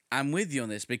 I'm with you on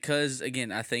this because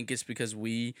again, I think it's because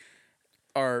we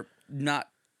are not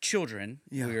children.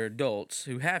 Yeah. We're adults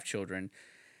who have children.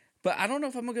 But I don't know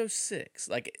if I'm gonna go 6.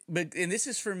 And this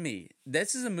is for me.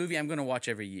 This is a movie I'm gonna watch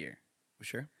every year.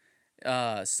 Sure.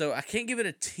 So I can't give it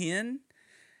a 10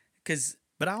 because.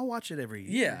 But I'll watch it every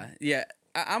year. Yeah.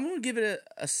 I'm gonna give it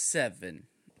a 7.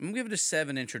 I'm gonna give it a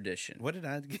 7 in tradition. What did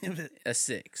I give it? A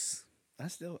 6. I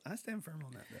stand firm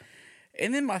on that though.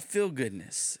 And then my feel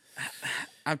goodness.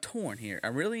 I'm torn here. I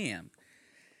really am.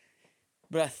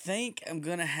 But I think I'm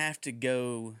gonna have to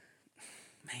go,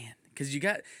 man, because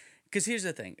here's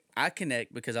the thing. I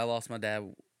connect because I lost my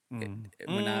dad when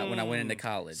I went into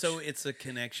college. So it's a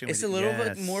connection. It's a little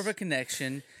bit more of a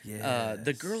connection.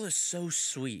 The girl is so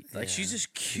sweet. She's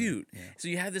just cute. Yeah. So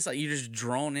you have this you're just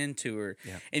drawn into her,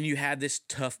 and you have this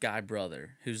tough guy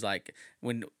brother who's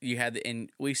when you have and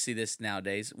we see this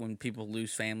nowadays when people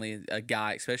lose family, a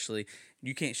guy especially.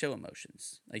 You can't show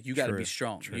emotions. You got to be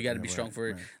strong. You got to be strong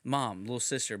for mom, little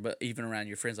sister, but even around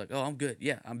your friends. Oh, I'm good.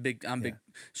 Yeah, I'm big. Big,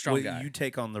 strong guy. You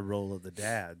take on the role of the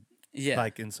dad. Yeah,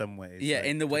 in some ways. Yeah,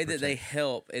 in the way that they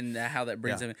help and how that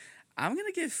brings them. I'm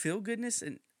gonna give Feel Goodness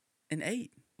an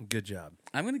 8. Good job.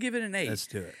 I'm gonna give it an 8. Let's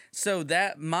do it. So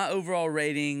my overall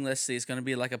rating. Let's see, it's gonna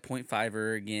be like a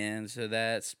 0.5er again. So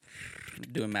that's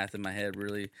doing math in my head.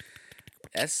 Really,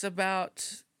 that's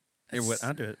about. Here,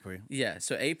 I'll do it for you. Yeah,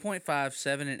 so 8.5,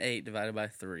 7, and 8 divided by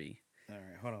 3. All right,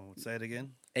 hold on. Say it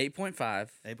again. 8.5.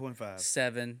 8.5.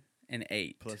 7 and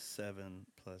 8. Plus 7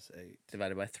 plus 8.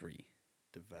 Divided by 3.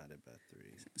 Divided by 3.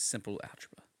 Simple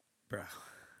algebra. Bro.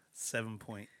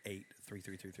 7.8. 3.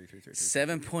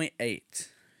 7.8.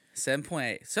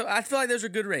 7.8. So I feel like those are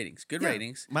good ratings. Good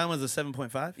ratings. Mine was a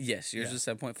 7.5? Yes, yours is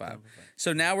 7.5.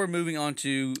 So now we're moving on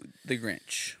to The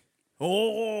Grinch.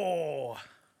 Oh.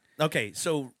 Okay,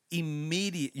 so you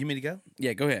mean to go?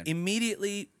 Yeah, go ahead.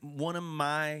 Immediately,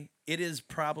 it is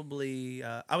probably,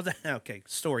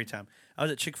 story time. I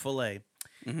was at Chick-fil-A,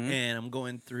 and I'm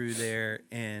going through there,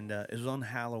 and it was on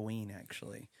Halloween,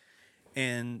 actually.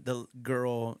 And the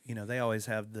girl, they always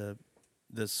have the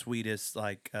sweetest,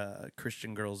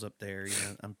 Christian girls up there.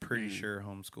 I'm pretty sure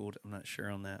homeschooled. I'm not sure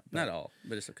on that. Not all,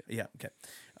 but it's okay. Yeah,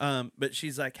 okay. But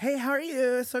she's like, hey, how are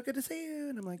you? It's so good to see you.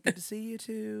 And I'm like, good to see you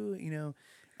too,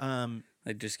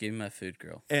 Just give me my food,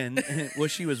 girl. And well,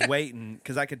 she was waiting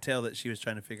because I could tell that she was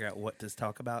trying to figure out what to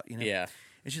talk about, Yeah.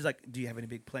 And she's like, do you have any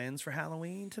big plans for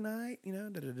Halloween tonight?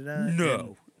 Da-da-da-da.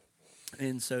 No.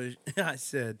 And so I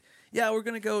said, yeah, we're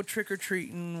going to go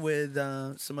trick-or-treating with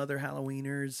some other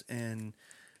Halloweeners. And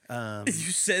You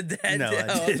said that? No,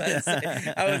 I did.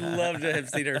 I would love to have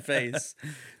seen her face.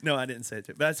 No, I didn't say it.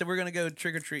 But I said, we're going to go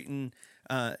trick-or-treating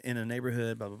in a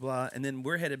neighborhood, blah, blah, blah. And then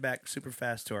we're headed back super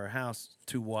fast to our house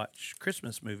to watch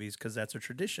Christmas movies because that's a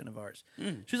tradition of ours.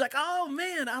 She's like, oh,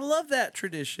 man, I love that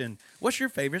tradition. What's your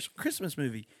favorite Christmas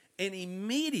movie? And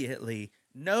immediately,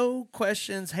 no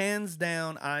questions, hands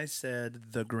down, I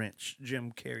said The Grinch,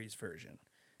 Jim Carrey's version.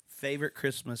 Favorite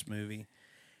Christmas movie.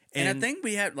 And I think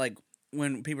we have,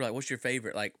 when people are like, what's your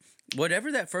favorite?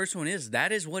 Whatever that first one is,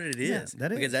 that is what it is. Yeah,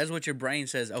 that is. Because that's what your brain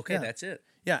says, okay, Yeah. that's it.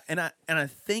 Yeah, and I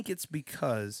think it's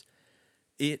because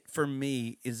it for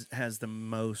me has the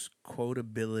most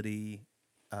quotability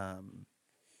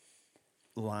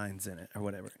lines in it or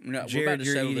whatever. No, we're about to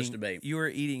you're settle this eating- debate. You are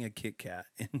eating a Kit Kat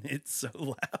and it's so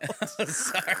loud.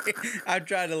 Sorry. I'm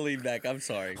trying to lean back. I'm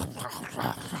sorry. All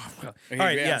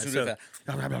right, yeah. let's do So that.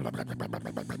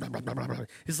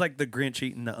 it's like the Grinch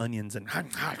eating the onions and. Ugh,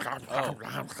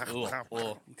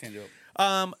 can't do it.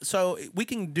 So we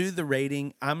can do the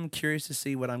rating. I'm curious to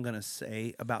see what I'm going to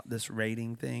say about this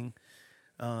rating thing,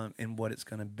 and what it's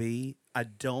going to be.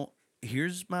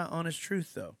 Here's my honest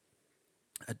truth, though.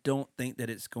 I don't think that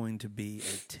it's going to be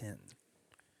a 10,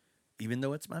 even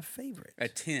though it's my favorite. A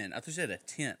 10. I thought you said a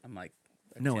tent. I'm like,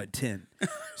 No, a 10.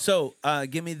 So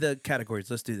give me the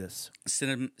categories. Let's do this.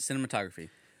 cinematography.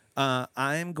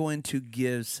 I am going to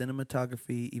give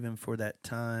cinematography, even for that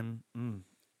time.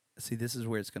 See, this is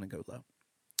where it's going to go low.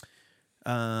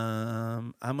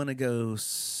 I'm going to go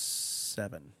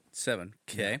 7. 7.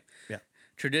 Okay. Yeah.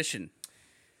 Tradition.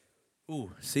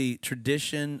 Ooh, see,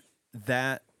 tradition,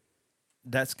 I'm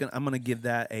going to give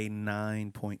that a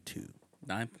 9.2.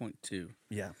 9.2.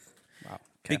 Yeah. Wow. Okay.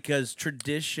 Because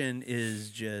tradition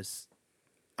is just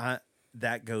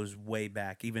that goes way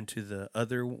back even to the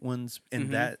other ones,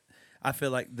 and that I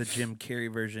feel like the Jim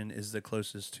Carrey version is the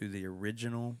closest to the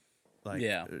original,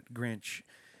 Grinch,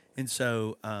 and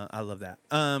so I love that.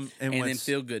 And then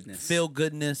feel goodness. Feel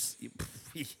goodness,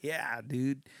 yeah,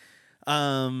 dude.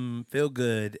 Feel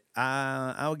good.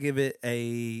 I'll give it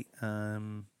a I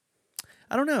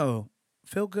don't know.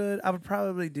 Feel good. I would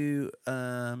probably do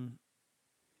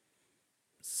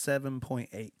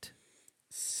 7.8.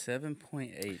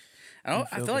 7.8. I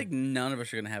feel like none of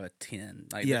us are gonna have a 10.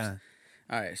 Yeah.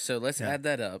 All right, so let's add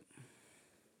that up.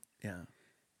 Yeah.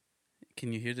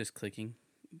 Can you hear this clicking?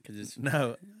 Because it's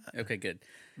No. okay. Good.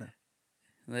 No.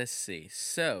 Let's see.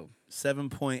 So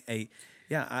 7.8.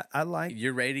 Yeah, I like.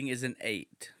 your rating is an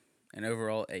 8, an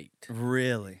overall 8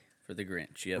 Really? for the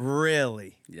Grinch. Yep.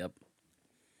 Really? Yep.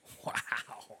 Wow.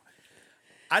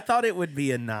 I thought it would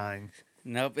be a 9.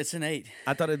 Nope, it's an 8.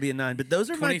 I thought it'd be a 9, but those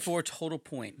are 24 total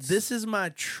points. This is my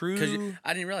Because true.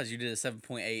 I didn't realize you did a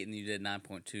 7.8 and you did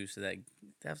 9.2, so that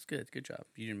was good. Good job.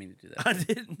 You didn't mean to do that. I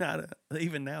did not.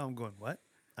 Even now, I'm going. What?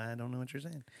 I don't know what you're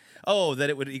saying. Oh, that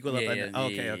it would equal up.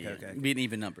 Okay. Be an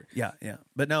even number. Yeah.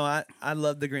 But no, I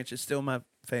love the Grinch. It's still my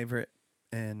favorite.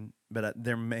 But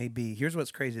there may be. Here's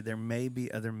what's crazy. There may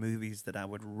be other movies that I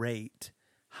would rate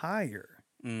higher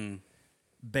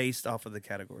based off of the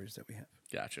categories that we have.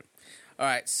 Gotcha. All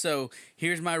right, so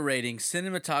here's my rating.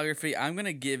 Cinematography, I'm going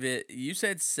to give it, you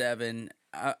said 7.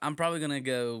 I'm probably going to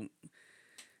go...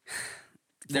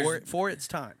 For its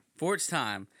time. For its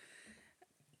time,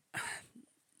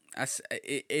 I'm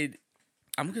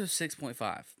going to go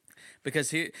 6.5.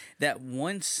 Because here, that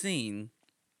one scene,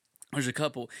 there's a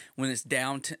couple, when it's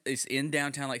in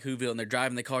downtown like Whoville, and they're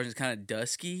driving the cars and it's kind of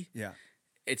dusky. Yeah.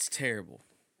 It's terrible.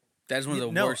 That's one of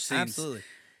the No, worst scenes. absolutely.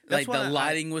 Like, That's why the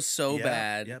lighting was so Yep,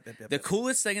 bad. yep. The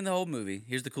coolest thing in the whole movie,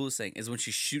 here's the coolest thing, is when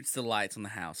she shoots the lights on the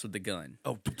house with the gun.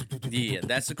 Oh. Yeah,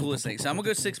 that's the coolest thing. So I'm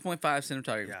going to go 6.5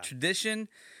 cinematography. Yeah. Tradition,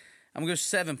 I'm going to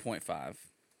go 7.5.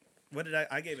 What did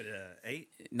I gave it a 8?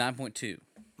 9.2.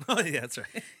 Oh, yeah, that's right.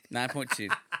 9.2.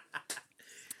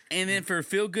 And then for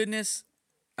feel goodness,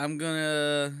 I'm going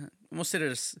to sit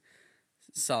at a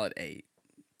solid 8.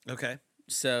 Okay.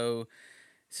 So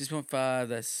 6.5.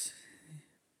 That's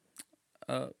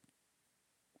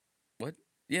what?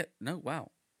 Yeah. No.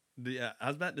 Wow. Yeah, I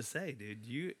was about to say,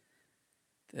 dude.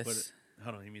 That's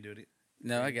Hold on, let me do it.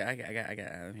 no. I got.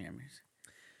 Here.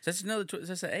 So that's another.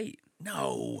 That's an 8.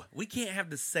 No, we can't have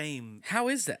the same. How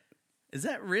is that? Is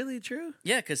that really true?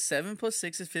 Yeah, because 7 plus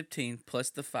 6 is 15, plus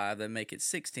the 5 that make it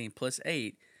 16, plus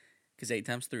 8, because 8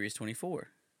 times 3 is 24.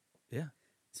 Yeah.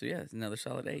 So yeah, it's another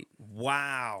solid 8.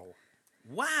 Wow.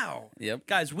 Yep.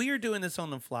 Guys, we are doing this on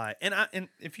the fly, and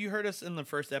if you heard us in the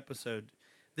first episode,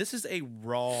 this is a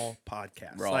raw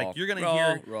podcast. Raw. Like you're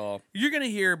gonna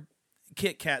hear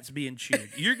Kit Kats being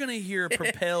chewed. You're gonna hear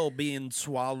Propel being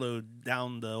swallowed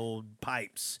down the old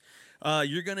pipes.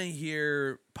 You're gonna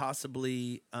hear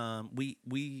possibly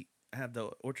we have the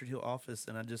Orchard Hill office,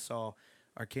 and I just saw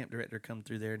our camp director come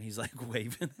through there, and he's like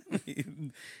waving.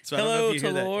 So I don't know if you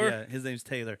hear that. Yeah, his name's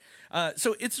Taylor.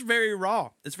 So it's very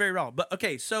raw. It's very raw. But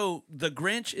okay, so the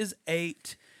Grinch is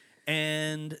 8,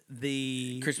 and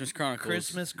the Christmas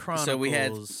Chronicles. So we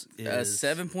had a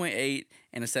 7.8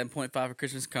 and a 7.5 for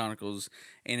Christmas Chronicles,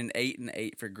 and an 8 and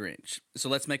 8 for Grinch. So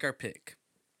let's make our pick.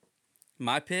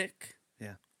 My pick,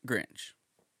 Grinch.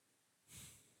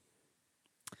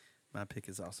 My pick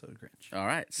is also a Grinch. All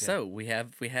right, so we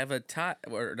have a tie,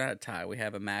 or not a tie. We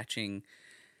have a matching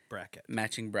bracket.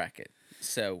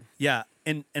 So yeah,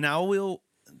 and I will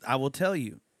tell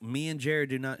you, me and Jared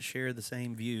do not share the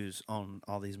same views on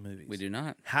all these movies. we do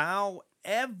not.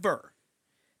 However,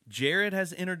 Jared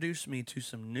has introduced me to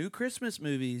some new Christmas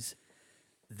movies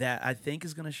that I think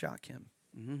is going to shock him.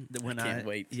 Mm-hmm. I can't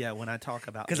wait. Yeah, when I talk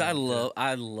about because I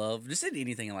love just in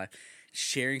anything in life,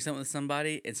 sharing something with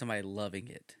somebody and somebody loving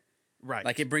it. Right.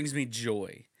 Like it brings me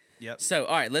joy. Yep. So,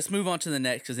 all right, let's move on to the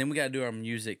next because then we got to do our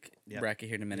music bracket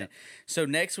here in a minute. Yep. So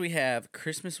next we have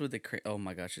Christmas with the Cranks. Oh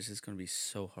my gosh, this is going to be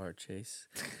so hard, Chase.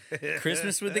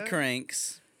 Christmas with the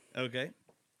Cranks. Okay.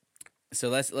 So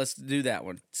let's do that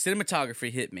one.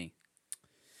 Cinematography, hit me.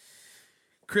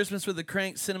 Christmas with the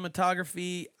Cranks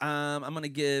cinematography. I'm going to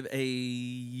give a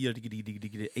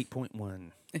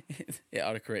 8.1.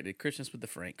 Yeah, autocorrected. Christmas with the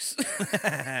Franks.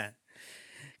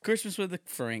 Christmas with the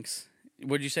Franks.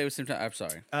 What did you say was some time? I'm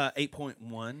sorry. 8.1.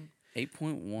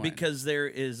 8.1. Because there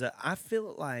is I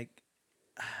feel like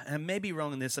I may be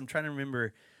wrong in this. I'm trying to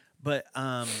remember, but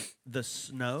the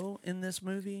snow in this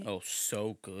movie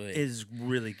so good. Is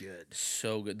really good.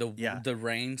 So good. The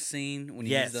rain scene when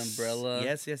you use the umbrella.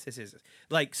 Yes.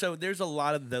 Like so there's a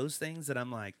lot of those things that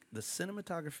I'm like the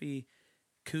cinematography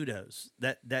kudos.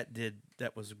 That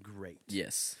was great.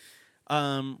 Yes.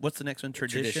 What's the next one?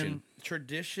 Tradition.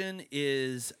 Tradition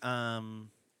is oh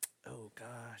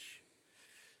gosh.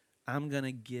 I'm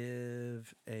gonna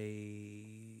give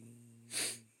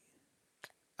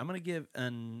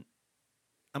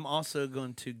I'm also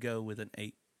going to go with an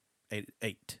 8. An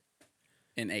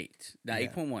 8. Now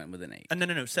 8.1 with an 8. No,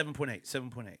 7.8.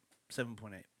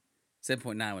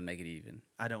 7.9 would make it even.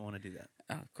 I don't want to do that.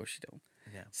 Oh, of course you don't.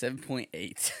 Yeah.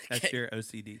 7.8. That's your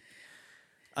OCD.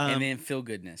 And then feel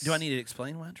goodness. Do I need to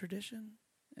explain why tradition?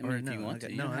 I mean, if you want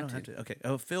to. No, I don't have to. Okay.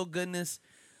 Oh, feel goodness.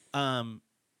 I'm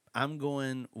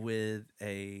going with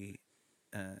a.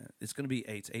 It's going to be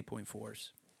 8s,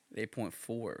 8.4s.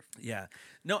 8.4. Yeah.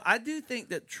 No, I do think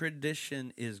that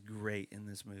tradition is great in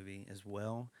this movie as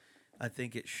well. I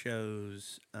think it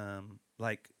shows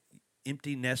like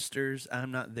empty nesters.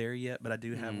 I'm not there yet, but I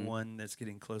do have one that's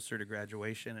getting closer to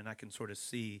graduation, and I can sort of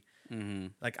see.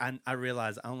 Like I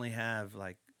realize I only have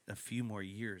like a few more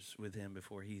years with him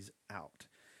before he's out,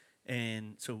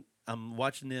 and so I'm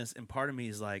watching this, and part of me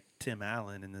is like Tim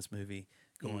Allen in this movie,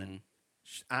 going,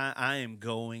 I am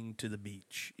going to the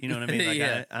beach. You know what I mean? Like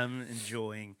yeah. I'm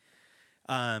enjoying.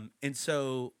 And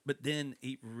so, but then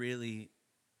it really,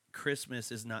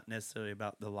 Christmas is not necessarily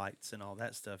about the lights and all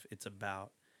that stuff. It's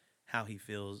about how he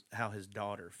feels, how his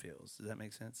daughter feels. Does that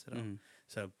make sense at all?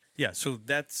 So yeah, so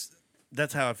that's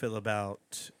how I feel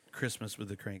about Christmas with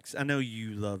the Cranks. I know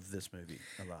you love this movie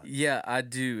a lot. Yeah, I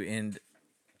do. And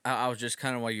I was just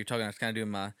kind of, while you're talking, I was kind of doing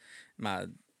my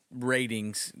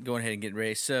ratings, going ahead and getting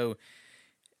ready. So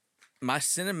my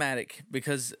cinematic,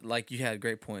 because like you had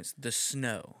great points, the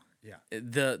snow. Yeah.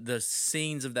 The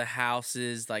scenes of the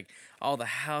houses, like all the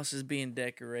houses being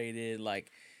decorated,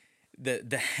 like the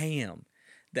ham.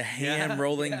 The ham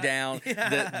rolling down,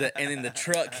 and then the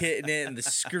truck hitting it, and the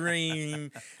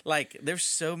scream. Like, there's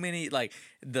so many, like,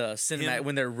 the cinematic,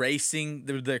 when they're racing,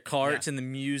 their carts and the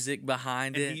music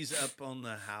behind it. And he's up on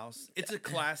the house. It's a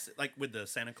classic, like, with the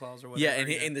Santa Claus or whatever. Yeah, and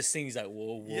in the scene, he's like,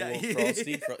 whoa,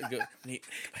 Frosty.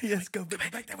 Yes, go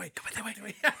back that way. Go back that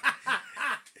way.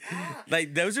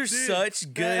 Like, those are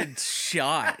such good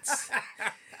shots.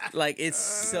 Like it's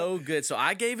so good. So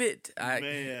I gave it.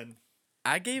 Man,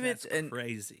 I gave that's it an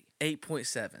crazy.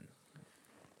 8.7.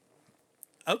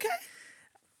 Okay.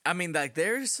 I mean, like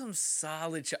there's some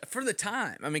solid for the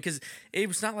time. I mean, because it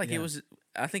was not like it was.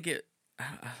 I think it.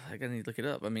 I gotta need to look it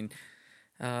up. I mean,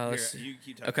 let's see. You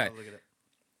keep talking. Okay. I'll look it up.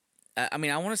 I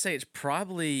mean, I want to say it's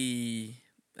probably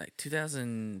like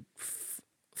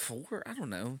 2004. I don't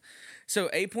know. So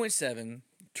 8.7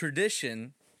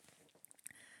 tradition.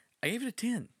 I gave it a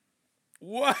 10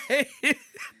 What?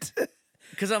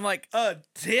 because I'm like A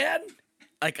 10?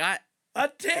 like A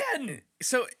 10?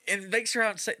 So and make sure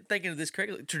I'm thinking of this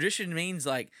correctly. Tradition means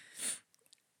like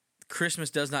Christmas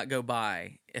does not go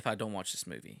by if I don't watch this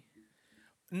movie.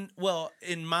 Well,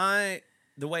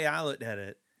 the way I looked at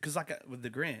it, because with the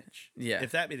Grinch, Yeah.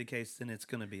 if that be the case, then it's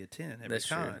going to be a 10 every That's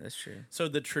time. true. That's true. So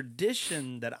the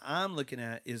tradition that I'm looking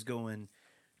at is going,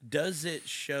 does it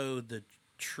show the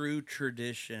true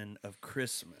tradition of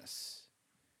Christmas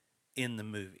in the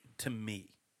movie to me?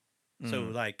 So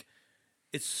like,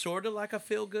 it's sort of like a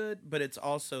feel good, but it's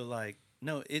also like,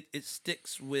 no, it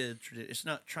sticks with tradition. It's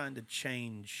not trying to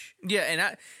change. Yeah, and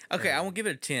I won't give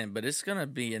it a 10, but it's gonna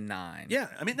be a 9. Yeah,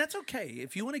 I mean, that's okay.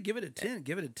 If you want to give it a 10,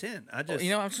 give it a 10. I just,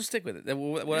 I'm just gonna stick with it.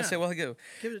 What I said a while ago.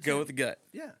 Give it a Go 10. with the gut.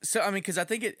 Yeah. So I mean, because I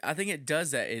think it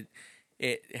does that.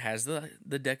 It has the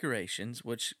decorations,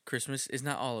 which Christmas is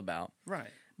not all about. Right.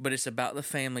 But it's about the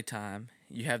family time.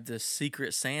 You have the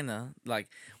secret Santa. Like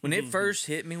when it first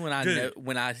hit me,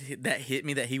 that hit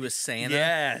me that he was Santa.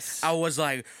 Yes. I was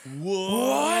like,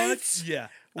 What? Yeah.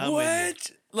 I'm with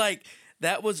you. what? Like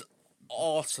that was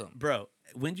awesome. Bro,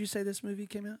 when did you say this movie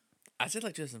came out? I said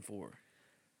like 2004.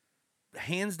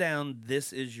 Hands down,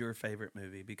 this is your favorite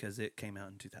movie because it came out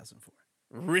in 2004.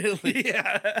 Really?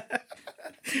 Yeah.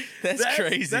 That's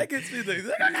crazy. That gets me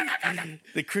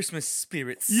The Christmas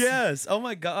spirits. Yes. Oh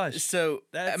my gosh. So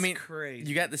That's I mean, crazy.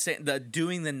 You got the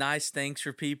doing the nice things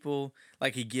for people.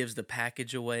 Like he gives the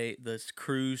package away, the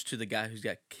cruise to the guy who's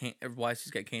got wife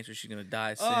who's got cancer. She's gonna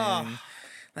die soon. Oh.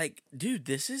 Like, dude,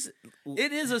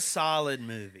 it is a solid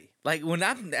movie. Like when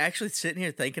I'm actually sitting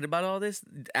here thinking about all this,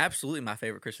 absolutely my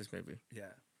favorite Christmas movie. Yeah.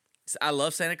 I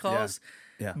love Santa Claus.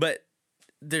 Yeah. But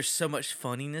there's so much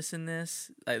funniness in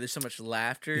this. Like there's so much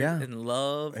laughter Yeah. and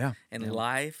love Yeah. and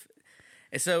life.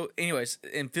 And so, anyways,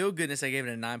 in feel goodness, I gave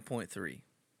it a 9.3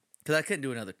 because I couldn't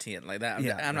do another 10 like that.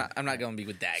 I'm not going to be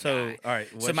with that So, guy. all right.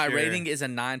 So my rating is a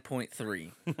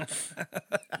 9.3.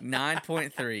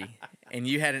 9.3, and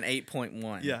you had an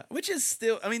 8.1. Yeah. Which is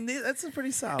still, I mean, that's a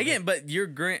pretty solid. Again, but you're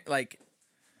like,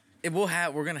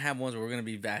 we're gonna have ones where we're gonna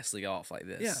be vastly off like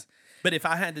this. Yeah. But if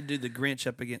I had to do the Grinch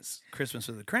up against Christmas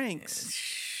with the Cranks,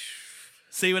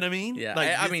 see what I mean? Yeah,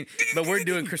 Like, I mean, but we're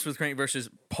doing Christmas Crank versus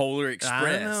Polar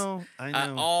Express. I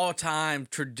know. All-time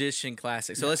tradition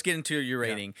classic. So let's get into your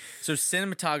rating. So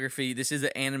cinematography, this is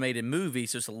an animated movie,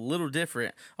 so it's a little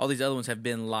different. All these other ones have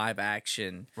been live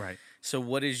action. Right. So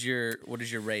what is your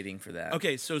rating for that?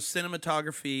 Okay, so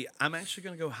cinematography, I'm actually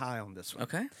going to go high on this one.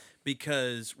 Okay.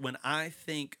 Because when I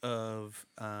think of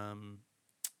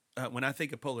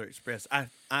Polar Express, I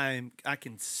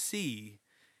can see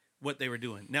what they were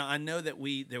doing. Now I know that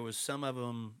there was some of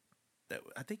them that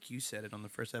I think you said it on the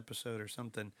first episode or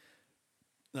something.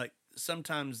 Like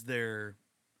sometimes their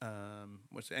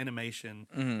animation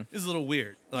is a little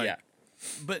weird. Like, Yeah.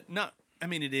 but not. I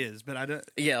mean, it is, but I don't.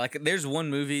 Yeah, like there's one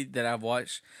movie that I've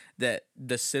watched that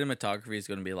the cinematography is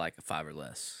going to be like a 5 or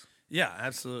less. Yeah,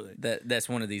 absolutely. That's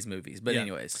one of these movies. But Yeah.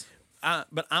 anyways.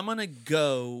 But I'm gonna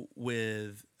go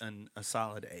with a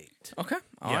solid 8. Okay.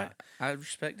 All Yeah. right. I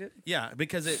respect it. Yeah,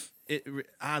 because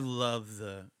I love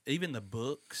even the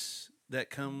books that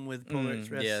come with Polar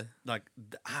Express. yeah. Like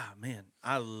man,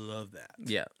 I love that.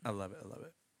 Yeah. I love it. I love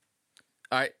it.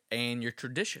 All right. And your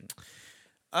tradition.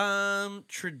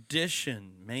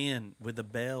 Tradition, man, with the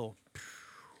bell.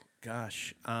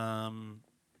 Gosh. I'm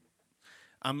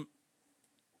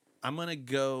gonna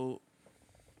go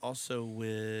also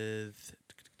with.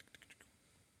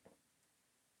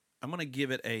 I'm gonna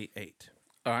give it a 8.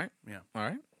 All right. Yeah. All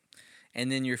right.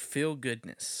 And then your feel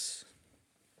goodness.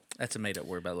 That's a made up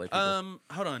word, by the way. People.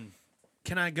 Hold on.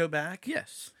 Can I go back?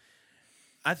 Yes.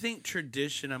 I think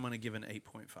tradition. I'm gonna give an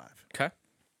 8.5 Okay.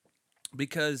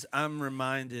 because I'm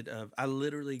reminded of. I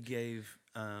literally gave.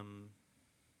 I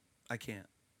can't.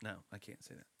 No, I can't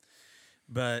say that.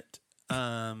 But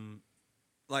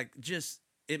like just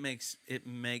it makes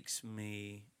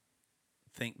me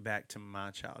think back to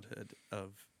my childhood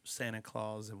of Santa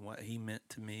Claus and what he meant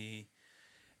to me,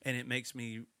 and it makes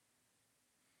me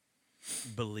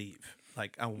believe.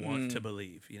 Like I want to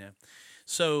believe,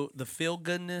 So the feel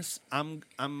goodness, I'm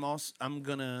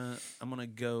gonna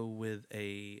go with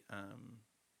a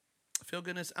Feel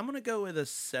goodness. I'm gonna go with a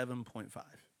 7.5.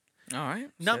 All right.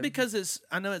 Not because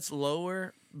I know it's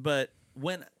lower, but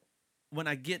when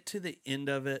I get to the end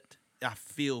of it, I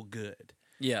feel good.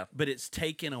 Yeah. But it's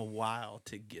taken a while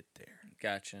to get there.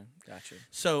 Gotcha.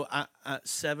 So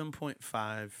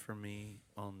 7.5 for me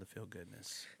on the feel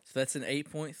goodness. So that's an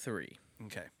 8.3.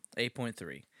 Okay.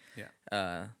 8.3.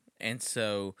 Yeah. And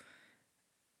so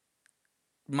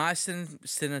my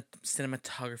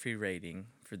cinematography rating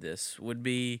for this would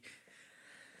be,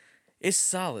 it's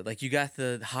solid. Like, you got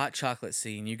the hot chocolate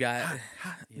scene, you got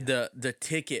the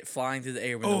ticket flying through the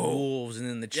air with the wolves, and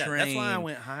then the train. That's why I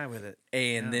went high with it.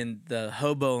 And then the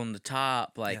hobo on the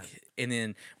top, and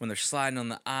then when they're sliding on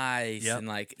the ice, and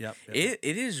it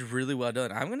is really well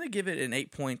done. I'm gonna give it an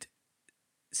 8.6.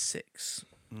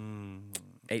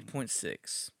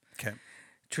 8.6. Okay.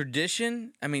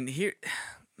 Tradition. I mean, here,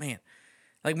 man,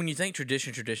 like when you think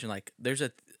tradition, like there's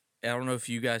I don't know if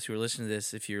you guys who are listening to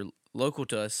this, if you're local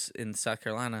to us in South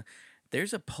Carolina,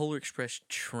 there's a Polar Express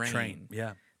train.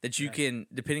 Yeah. That you can,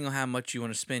 depending on how much you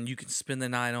want to spend, you can spend the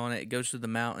night on it. It goes through the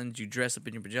mountains. You dress up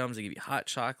in your pajamas. They give you hot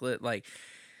chocolate.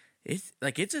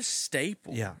 It's a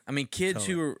staple. Yeah. I mean, kids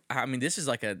who are, this is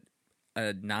like a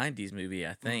 90s movie,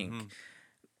 I think. Mm-hmm.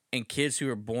 And kids who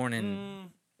are born in,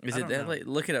 is it that late?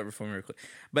 Look it up for me real quick.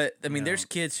 But I mean, there's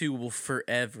kids who will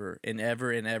forever and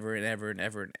ever and ever and ever and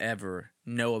ever and ever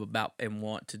know about and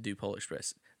want to do Polar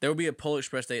Express. There will be a Polar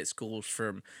Express day at schools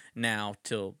from now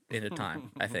till end of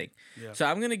time, I think. Yeah. So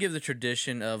I'm going to give the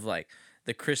tradition of like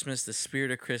the Christmas, the spirit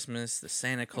of Christmas, the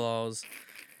Santa Claus.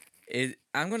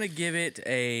 I'm going to give it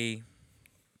a,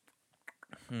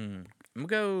 I'm going to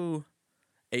go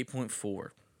 8.4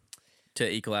 to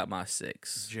equal out my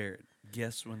 6. Jared,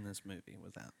 guess when this movie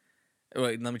was out?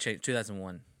 Wait, let me change.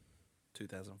 2001.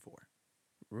 2004.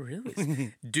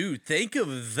 Really? Dude, think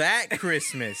of that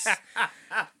Christmas.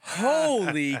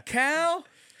 Holy cow.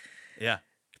 Yeah.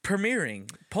 Premiering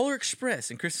Polar Express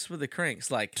and Christmas with the Cranks.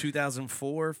 Like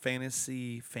 2004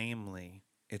 Fantasy Family.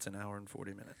 It's an hour and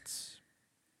 40 minutes.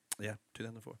 Yeah,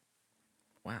 2004.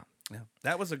 Wow. Yeah.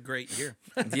 That was a great year.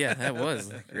 Yeah, that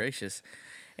was gracious.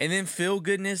 And then feel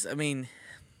goodness. I mean,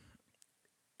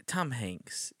 Tom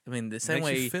Hanks. I mean, the same Makes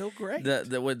way you feel great.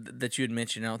 That you had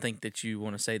mentioned. I don't think that you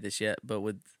want to say this yet, but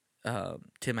with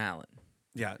Tim Allen.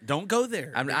 Yeah, don't go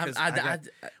there.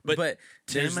 But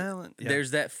Tim Allen. Yeah.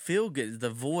 There's that feel good. The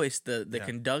voice, the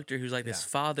conductor who's like this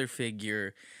father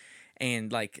figure,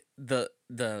 and like the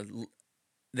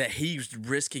that he's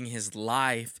risking his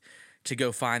life to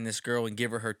go find this girl and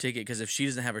give her ticket, because if she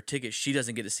doesn't have her ticket, she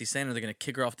doesn't get to see Santa. They're gonna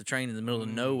kick her off the train in the middle of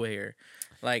nowhere.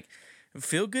 Like,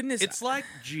 feel goodness. It's like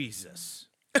Jesus.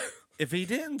 If he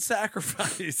didn't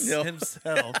sacrifice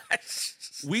himself,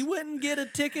 we wouldn't get a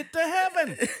ticket to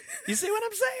heaven. You see what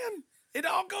I'm saying? It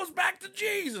all goes back to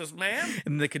Jesus, man.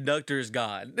 And the conductor is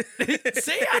God.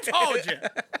 See, I told you.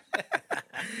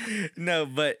 No,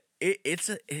 but it's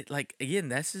again,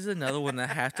 this is another one that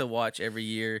I have to watch every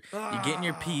year. You get in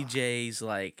your PJs,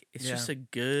 like it's just a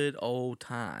good old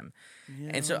time.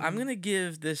 Yeah. And so I'm gonna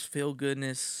give this feel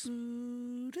goodness.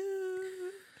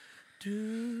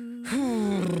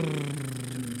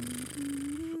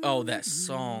 Oh, that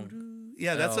song.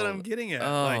 Yeah, that's what I'm getting at.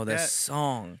 Oh, like that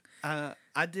song. I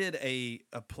did a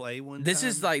play one time. This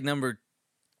is like number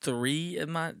 3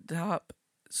 in my top.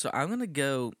 So I'm going to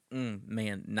go,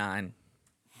 9.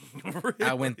 Really?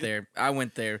 I went there.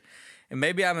 And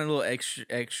maybe I'm a little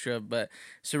extra, but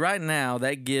so right now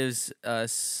that gives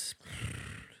us,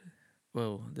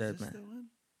 whoa,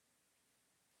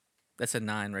 that's a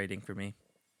 9 rating for me.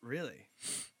 Really?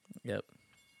 Yep,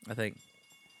 I think.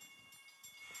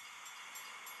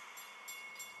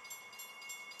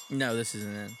 No, this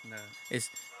isn't it. No. It's.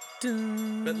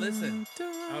 But listen.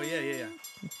 Oh, yeah.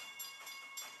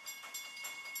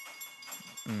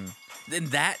 Then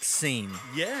that scene,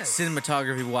 yes,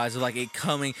 cinematography wise, like it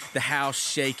coming, the house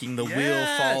shaking, the wheel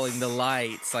falling, the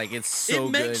lights, like it's so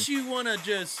good. It makes you want to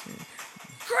just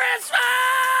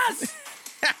Christmas.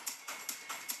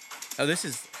 Oh, this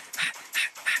is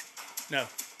no.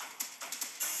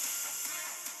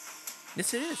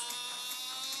 Yes, it is.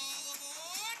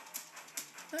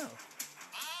 No.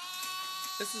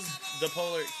 This is the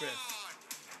Polar Express.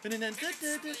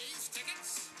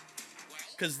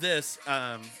 Because this,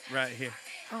 right here.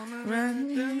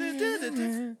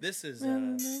 This is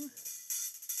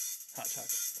hot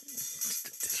chocolate.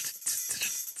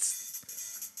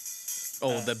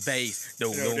 Oh, the bass.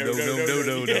 No.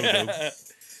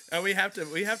 And we have to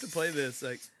play this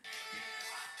like.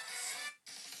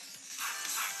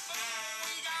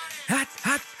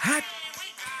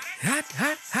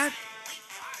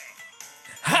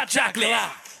 Hot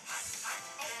chocolate.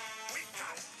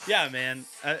 Yeah, man.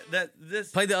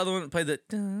 This. Play the other one. Play the.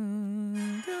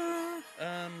 Dun, dun.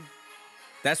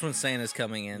 That's when Santa's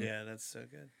coming in. Yeah, that's so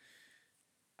good.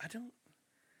 I don't.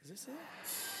 Is this it?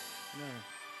 No.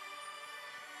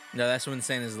 No, that's when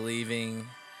Santa's leaving.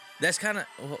 That's kind of.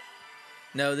 Well,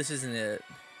 no, this isn't it.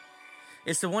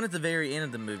 It's the one at the very end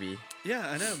of the movie. Yeah,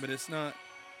 I know, but it's not.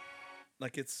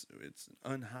 Like it's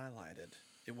unhighlighted.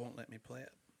 It won't let me play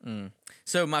it.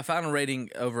 So my final rating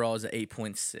overall is an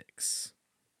 8.6.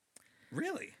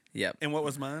 Really? Yep. And what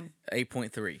was mine?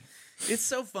 8.3. It's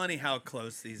so funny how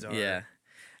close these are. Yeah.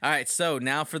 All right, so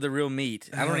now for the real meat.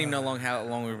 I don't even know how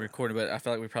long we're recording, but I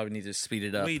feel like we probably need to speed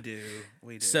it up. We do.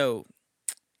 So,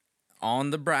 on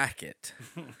the bracket,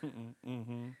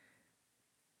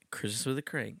 Christmas with the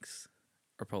Cranks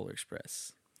or Polar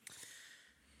Express?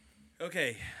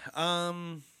 Okay.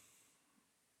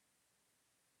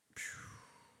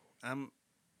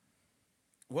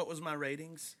 What was my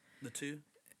ratings? The two?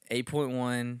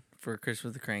 8.1 for Christmas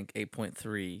with the Crank,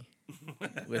 8.3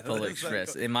 with Polar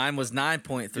Express. And mine was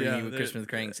 9.3 with Christmas with the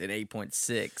Cranks and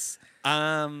 8.6.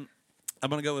 I'm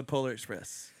gonna go with Polar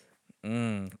Express.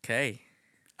 Okay.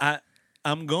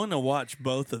 I'm going to watch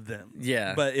both of them.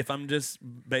 Yeah. But if I'm just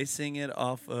basing it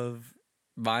off of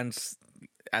Mine's,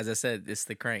 as I said, it's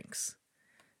the Cranks.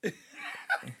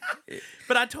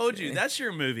 But I told you, that's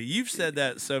your movie. You've said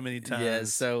that so many times. Yeah,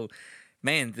 so,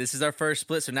 man, this is our first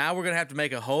split. So now we're going to have to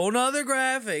make a whole nother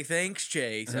graphic. Thanks,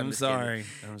 Chase. I'm just sorry.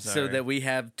 kidding. I'm sorry. So that we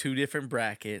have two different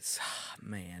brackets.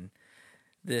 Man,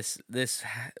 this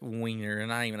wiener, and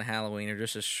not even a Halloweener,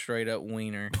 just a straight up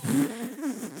wiener.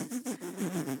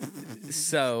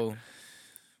 So,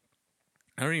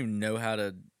 I don't even know how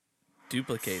to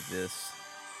duplicate this.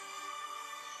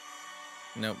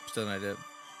 Nope, still not it.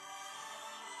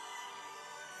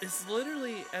 It's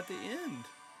literally at the end.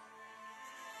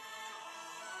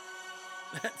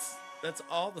 That's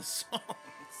all the songs.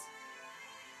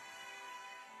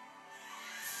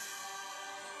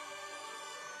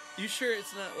 You sure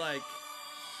it's not like...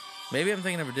 Maybe I'm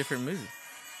thinking of a different movie.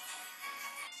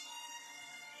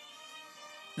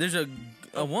 There's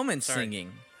a woman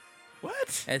singing.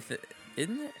 What?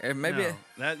 Isn't it? Or maybe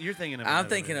No, you're thinking of... I'm another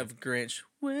thinking movie. of Grinch.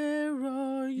 Where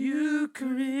are you,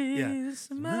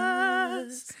 Christmas?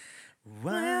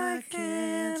 Why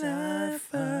can't I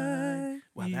find...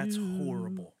 Wow, that's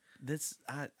horrible.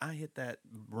 I hit that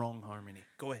wrong harmony.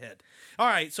 Go ahead. All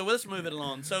right, so let's move it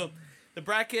along. So the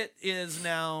bracket is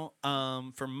now,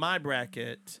 for my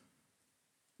bracket,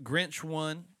 Grinch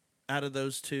won out of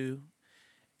those two,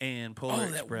 and Polar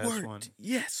Express won.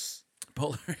 Yes.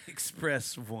 Polar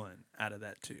Express won out of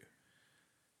that two.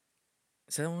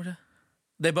 Say that one more time.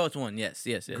 They both won. Yes.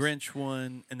 Grinch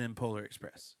won, and then Polar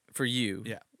Express. For you.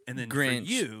 Yeah. And then Grinch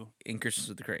for you... in Christmas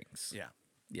with the Cranks. Yeah.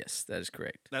 Yes, that is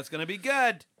correct. That's going to be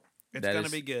good. It's going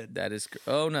to be good. That is...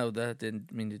 Oh, no, that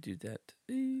didn't mean to do that.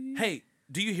 Hey,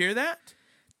 do you hear that?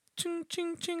 Ching,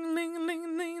 ching, ching, ling,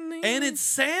 ling, ling, ling. And it's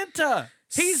Santa.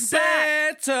 He's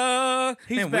Santa.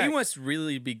 He's Man, back. we must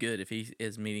really be good if he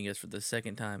is meeting us for the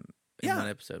second time in one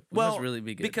episode. We well, must really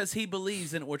be good. because he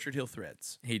believes in Orchard Hill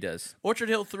Threads. He does. Orchard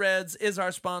Hill Threads is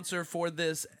our sponsor for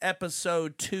this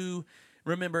episode 2.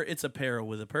 Remember, it's apparel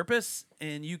with a purpose,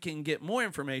 and you can get more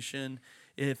information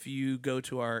if you go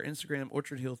to our Instagram,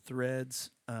 Orchard Hill Threads,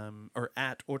 or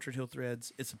at Orchard Hill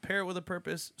Threads. It's apparel with a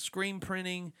purpose, screen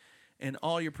printing, and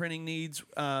all your printing needs.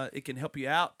 It can help you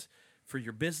out for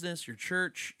your business, your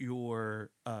church, your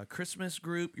Christmas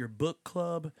group, your book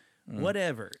club,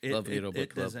 whatever. Love a good old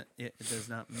book club. It does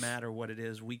not matter what it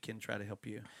is. We can try to help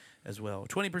you as well.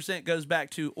 20% goes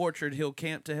back to Orchard Hill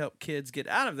Camp to help kids get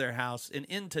out of their house and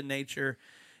into nature,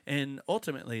 and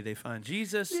ultimately they find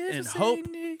Jesus and hope.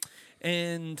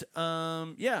 And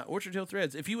Orchard Hill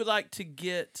Threads. If you would like to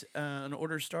get an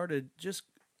order started, just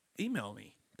email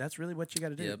me. That's really what you got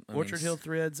to do. Yep, Orchard Hill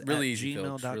Threads really at easy,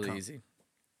 folks. gmail.com. Really easy.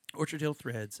 Orchard Hill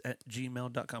Threads at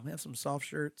gmail.com. We have some soft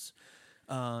shirts.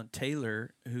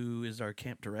 Taylor, who is our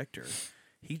camp director,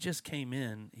 he just came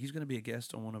in. He's going to be a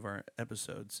guest on one of our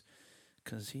episodes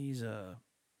because he's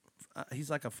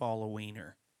like a fall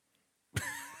wiener.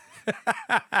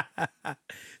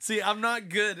 See, I'm not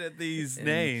good at these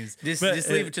names. Just but,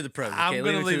 leave it to the pros. Okay? I'm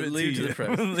going to leave it to the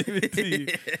pros. leave it to you.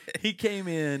 He came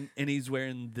in and he's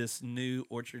wearing this new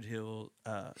Orchard Hill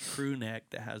crew neck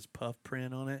that has puff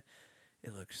print on it.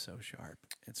 It looks so sharp.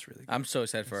 It's really good. I'm so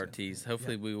excited for our tees.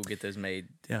 Hopefully we will get those made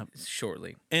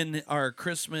shortly. And our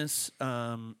Christmas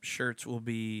shirts will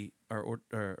be our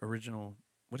original,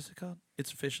 what is it called?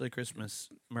 It's Officially Christmas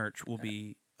merch will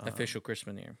be... Official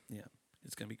Christmas year. Yeah.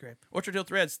 It's going to be great. Orchard Hill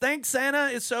Threads. Thanks, Santa.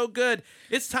 It's so good.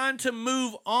 It's time to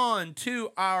move on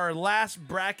to our last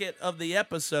bracket of the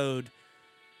episode.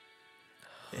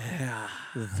 Yeah.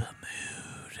 The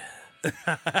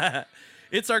mood.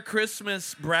 It's our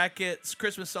Christmas brackets,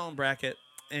 Christmas song bracket,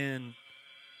 and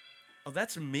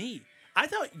that's me. I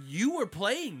thought you were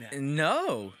playing that.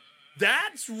 No.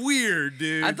 That's weird,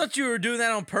 dude. I thought you were doing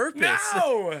that on purpose.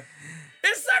 No!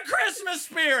 It's the Christmas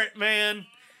spirit, man.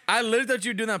 I literally thought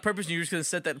you were doing that on purpose and you were just going to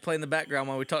set that to play in the background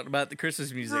while we talked about the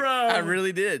Christmas music. Bro. I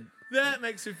really did. That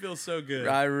makes me feel so good.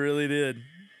 I really did.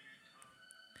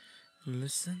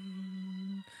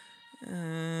 Listen,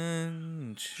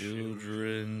 and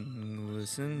children,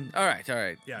 listen. All right.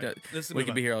 Yeah, let's we move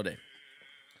could on. be here all day.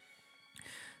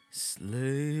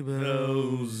 Sleigh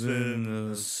bells in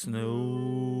the snow.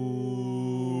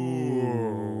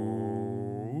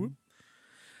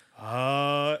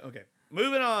 Okay.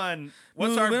 Moving on.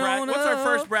 What's Moving on our up.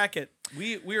 first bracket?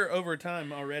 We're over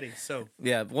time already, so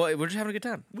Yeah, well, we're just having a good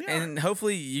time. We are. And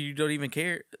hopefully you don't even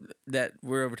care that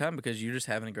we're over time because you're just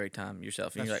having a great time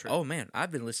yourself. And That's you're like, true. oh, man,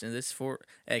 I've been listening to this for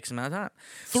X amount of time.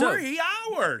 3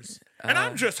 hours, and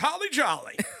I'm just holly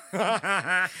jolly.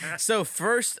 So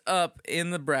first up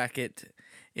in the bracket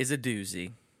is a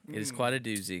doozy. It is quite a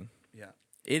doozy. Yeah.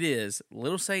 It is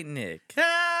Little Saint Nick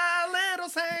Little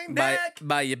Saint by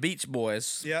Nick. your Beach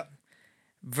Boys Yep.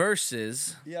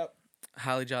 versus Yep.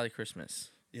 Holly Jolly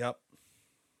Christmas. Yep.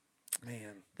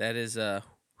 Man, That is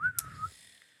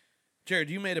Jared,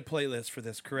 you made a playlist for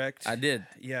this, correct? I did.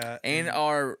 Yeah. And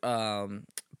our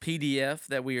PDF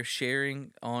that we are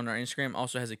sharing on our Instagram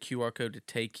also has a QR code to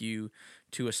take you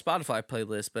to a Spotify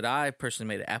playlist, but I personally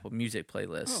made an Apple Music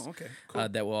playlist. Oh, okay. Cool.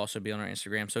 That will also be on our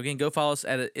Instagram. So again, go follow us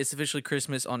at It's Officially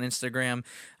Christmas on Instagram.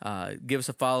 Give us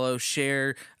a follow.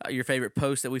 Share your favorite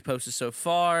posts that we've posted so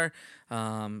far.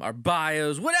 Our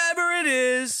bios, whatever it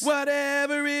is.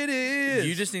 Whatever it is.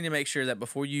 You just need to make sure that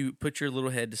before you put your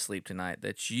little head to sleep tonight,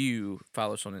 that you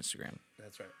follow us on Instagram.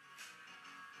 That's right.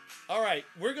 All right,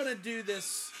 we're gonna do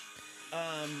this.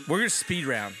 We're going to speed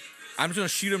round. I'm just going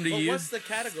to shoot them to Well, you. what's the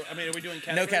category? I mean, are we doing No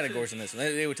categories? categories in this one.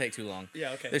 It would take too long.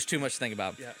 Yeah, okay. There's too much to think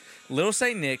about. Yeah. Little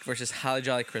Saint Nick versus Holly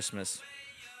Jolly Christmas.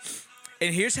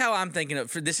 And here's how I'm thinking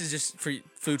of. This is just for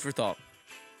food for thought.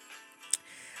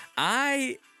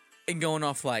 I am going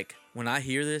off like when I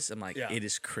hear this, I'm like, Yeah. it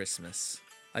is Christmas.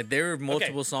 Like there are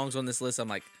multiple songs on this list. I'm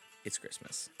like, it's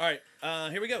Christmas. All right,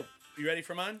 here we go. You ready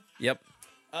for mine? Yep.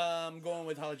 I'm going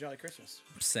with Holly Jolly Christmas.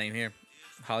 Same here.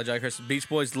 Holly Jolly Christmas. Beach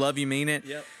Boys, love you, mean it.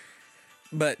 Yep.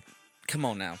 But come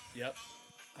on now. Yep.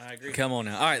 I agree. Come on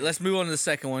now. All right, let's move on to the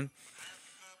second one.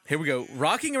 Here we go.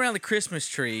 Rocking Around the Christmas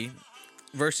Tree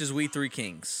versus We Three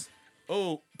Kings.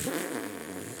 Oh.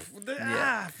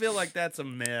 I feel like that's a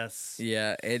mess.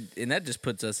 Yeah, and that just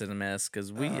puts us in a mess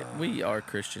because we are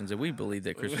Christians and we believe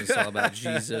that Christmas is all about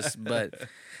Jesus. But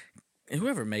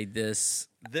whoever made this,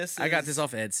 I got this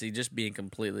off Etsy, just being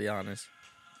completely honest.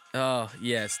 Oh,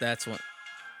 yes, that's one.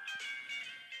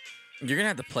 You're going to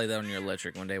have to play that on your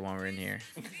electric one day while we're in here.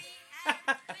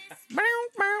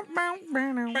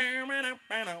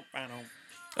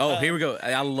 Oh, here we go.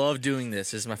 I love doing this.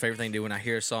 This is my favorite thing to do when I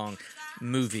hear a song.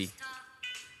 Movie.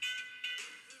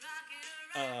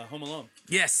 Home Alone.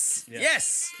 Yes. Yeah.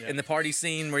 Yes. Yeah. In the party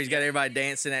scene where he's got everybody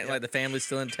dancing, acting like the family's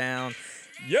still in town.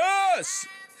 Yes.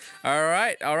 All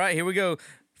right. Here we go.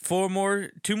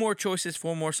 Two more choices,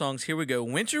 4 more songs. Here we go.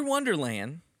 Winter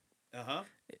Wonderland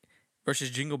versus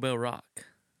Jingle Bell Rock.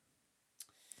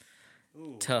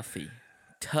 Ooh. Tuffy.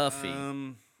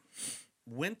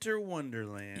 Winter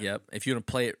Wonderland. Yep. If you want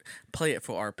to play it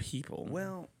for our people.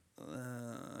 Well,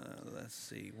 let's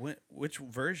see. Which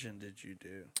version did you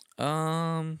do?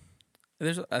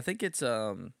 I think it's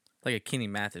like a Kenny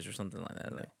Mathis or something like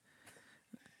that. Like,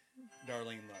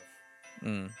 Darlene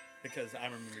Love. Because I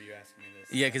remember you asking me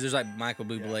this. yeah, because there's like Michael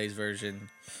Bublé's version.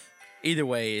 Either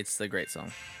way, it's a great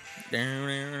song.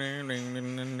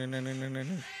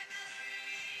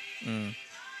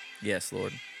 Yes,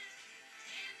 Lord.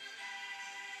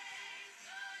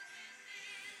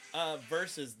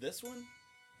 Versus this one?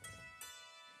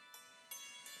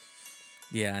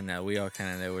 Yeah, I know. We all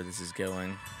kind of know where this is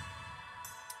going.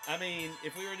 I mean,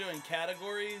 if we were doing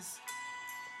categories,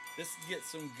 this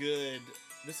gets some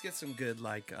good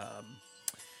like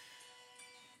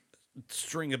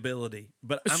stringability.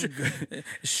 But I'm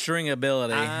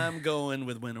Stringability. I'm going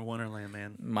with Winter Wonderland,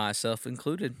 man. Myself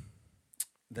included.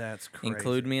 That's crazy.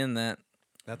 Include me in that.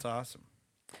 That's awesome.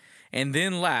 And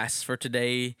then last for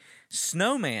today,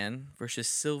 Snowman versus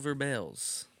Silver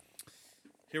Bells.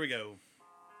 Here we go.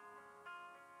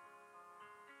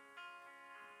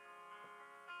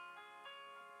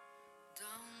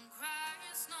 Don't cry,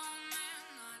 snowman,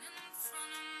 not in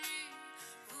front of me.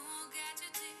 Who'll get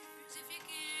your tears if you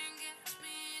can't catch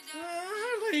me,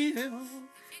 darling?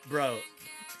 Bro,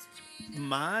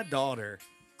 my daughter,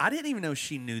 I didn't even know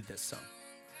she knew this song,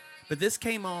 but this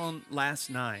came on last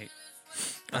night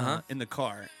in the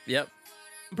car. Yep.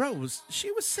 Bro,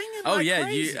 she was singing. Oh like yeah,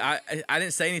 crazy. I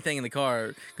didn't say anything in the car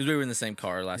because we were in the same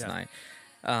car last Yeah. night.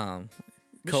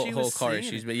 But Whole she was car singing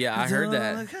issues, it. but yeah, I heard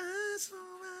that.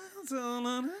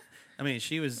 I mean,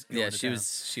 she was. Yeah, going to she town.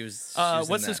 was. She was.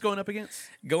 What's this going up against?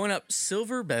 Going up?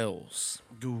 Silver Bells.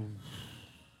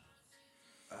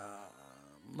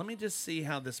 Let me just see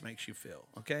how this makes you feel,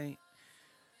 okay?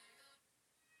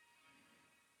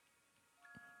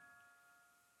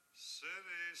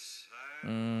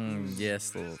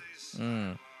 Yes, Lord.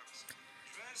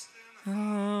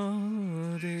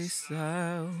 Holiday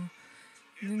style.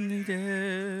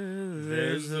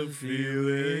 There's a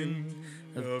feeling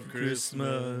of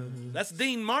Christmas. That's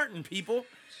Dean Martin, people.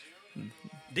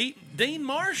 Dean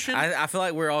Martian. I feel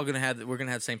like we're gonna have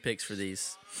the same picks for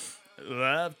these.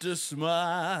 Have to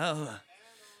smile.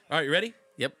 All right, you ready?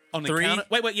 Yep. On the Three. count.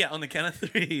 Wait. Yeah, on the count of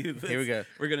three. Here we go.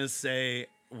 We're gonna say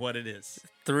what it is.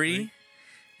 3,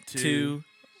 2,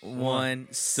 1.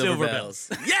 Silver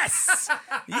Bells. Yes.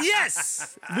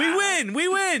 Yes. We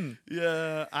win.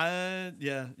 Yeah.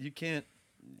 You can't.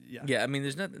 Yeah. Yeah. I mean,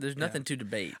 there's nothing to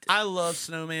debate. I love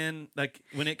Snowman. Like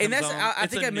when it comes And that's- on, I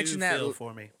it's think a I new mentioned that feel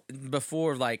for me.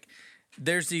 Before, like,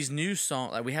 there's these new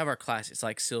songs. Like, we have our classics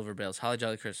like Silver Bells, Holly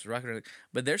Jolly Christmas, Rocket,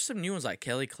 but there's some new ones like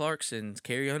Kelly Clarkson's,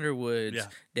 Carrie Underwood's, Yeah.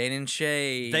 Dan and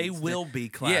Shay. They will be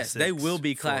classics. Yes, they will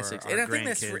be for classics, our and I think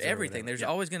that's for grandkids or everything. whatever. There's Yeah.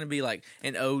 always going to be like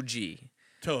an OG,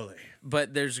 Totally.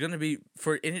 but there's going to be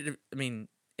I mean,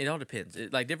 it all depends.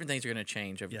 Like different things are going to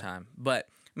change over time. But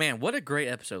man, what a great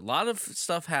episode! A lot of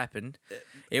stuff happened.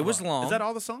 It was long. Is that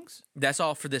all the songs? That's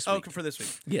all for this week. Oh, for this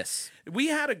week. Yes. We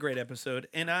had a great episode,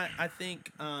 and I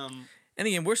think And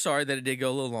again, we're sorry that it did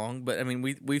go a little long, but I mean,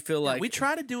 we feel like we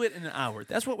try to do it in an hour.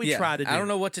 That's what we yeah, try to do. I don't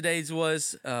know what today's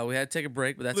was. We had to take a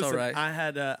break, but that's Listen, all right.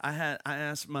 I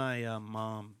asked my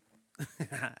mom.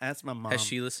 I asked my mom. Has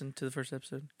she listened to the first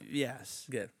episode? Yes.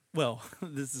 Good. Well,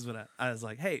 this is what I was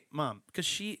like. Hey, mom,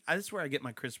 because that's where I get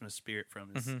my Christmas spirit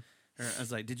from. Is I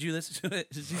was like, did you listen to it?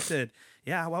 She said,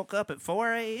 yeah, I woke up at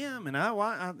 4 a.m. and I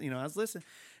was listening.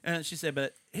 And she said,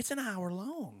 but it's an hour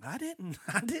long. I didn't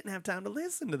have time to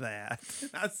listen to that.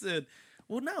 I said,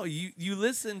 well, no, you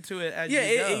listen to it as you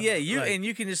go. And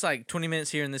you can just like 20 minutes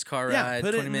here in this car ride, put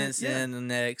it 20 in minutes the- in the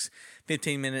next,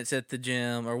 15 minutes at the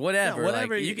gym or whatever.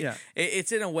 whatever Like, you- can,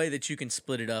 it's in a way that you can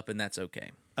split it up, and that's okay.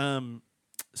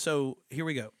 So here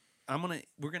we go.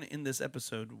 We're gonna end this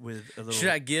episode with a little. Should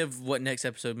I give what next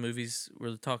episode movies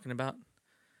we're talking about?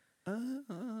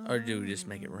 Or do we just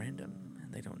make it random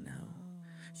and they don't know?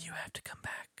 You have to come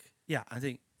back. Yeah, I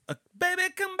think. Baby,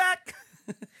 come back.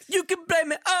 You can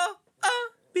blame it all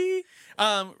on me.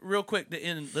 Real quick to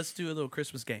end. Let's do a little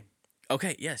Christmas game.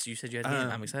 Okay, yes, you said you had a game.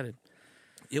 I'm excited.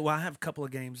 Yeah, well, I have a couple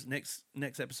of games. Next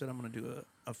episode, I'm going to do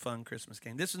a fun Christmas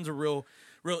game. This one's a real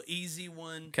easy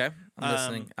one. Okay, I'm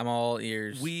listening. I'm all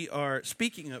ears. We are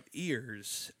speaking of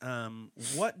ears.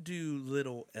 What do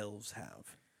little elves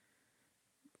have?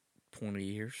 Pointed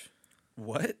ears.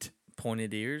 What?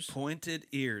 Pointed ears. Pointed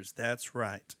ears. That's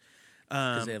right.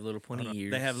 Because they have little pointy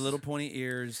ears. They have little pointy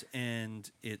ears, and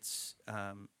it's.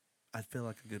 I feel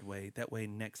like a good way. That way,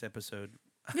 next episode.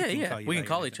 Yeah. We can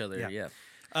call each other. Yeah.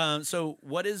 So,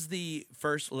 what is the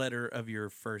first letter of your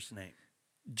first name?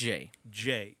 J.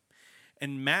 J.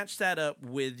 And match that up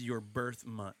with your birth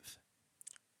month.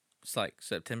 It's like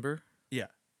September. Yeah.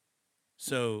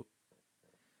 So,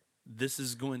 this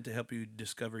is going to help you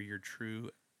discover your true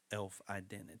elf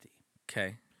identity.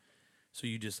 Okay. So,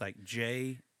 you just like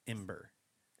J. Ember.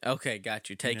 Okay, got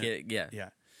you. Take it. Yeah. Yeah.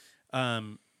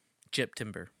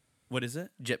 Jeptember. What is it?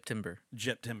 Jeptember.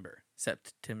 Jeptember.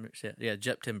 September. Yeah,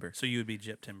 Jeptember. So, you would be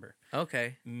Jeptember.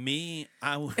 Okay. Me,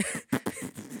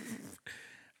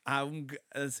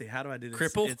 let's see, how do I do this?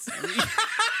 Cripple? It's,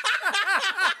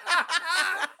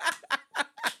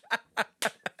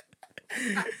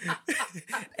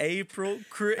 April. April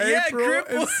cripple.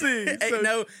 and C.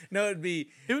 So- No, it'd be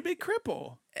it would be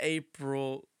cripple.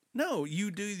 April. No,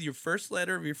 you do your first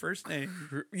letter of your first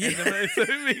name. Yeah. And then it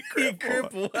would be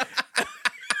cripple.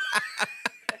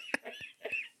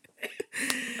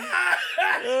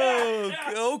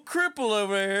 Oh, cripple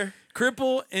over here.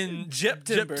 Cripple and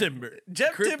Jeptember. Jeptember.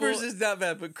 Jeptember's is not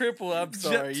bad, but cripple, I'm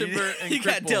sorry. Jeptember and you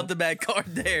got cripple. dealt the bad card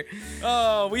there.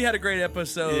 Oh, we had a great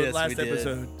episode Yes, last we did.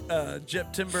 episode.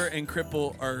 Jeptember and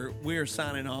Cripple we are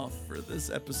signing off for this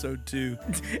episode too.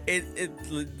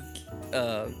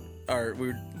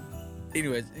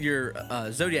 Anyways, your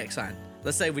zodiac sign.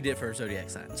 Let's say we did for a zodiac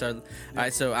sign. So, all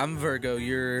right, so I'm Virgo,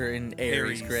 you're in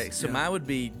Aries, Aries, correct? So yeah. mine would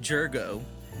be Jergo.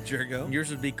 Jergo. Yours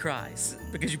would be cries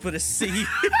because you put a C.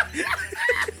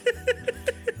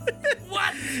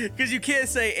 What? Because you can't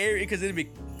say area because it'd be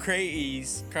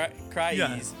cries,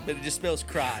 Yeah. but it just spells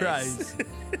cries. Cries.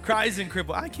 Cries and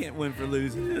cripple. I can't win for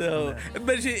losing. No.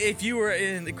 But if you were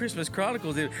in the Christmas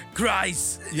Chronicles, it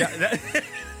cries. Yeah.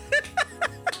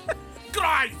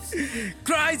 Cries.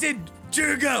 Cries and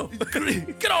Jergo.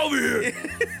 Get over here.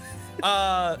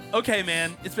 Okay,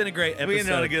 man. It's been a great episode. We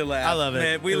ended on a good laugh. I love it.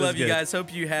 Man, we It was love you good. guys.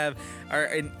 Hope you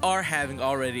are having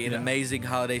already an amazing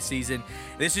holiday season.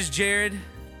 This is Jared.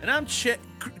 And I'm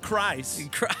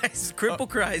Christ. Cries. Cripple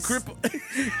cries.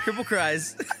 Cripple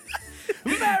cries.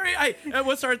 Merry. Hey,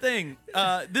 what's our thing?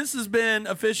 This has been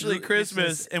officially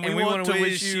Christmas, and we want to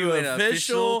wish you an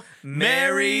official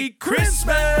Merry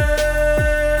Christmas.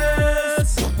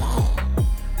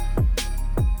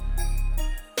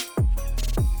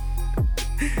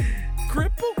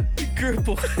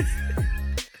 Cripple.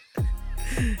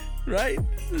 Right?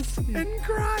 And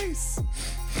Christ.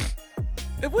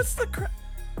 And what's the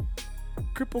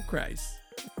cripple Christ?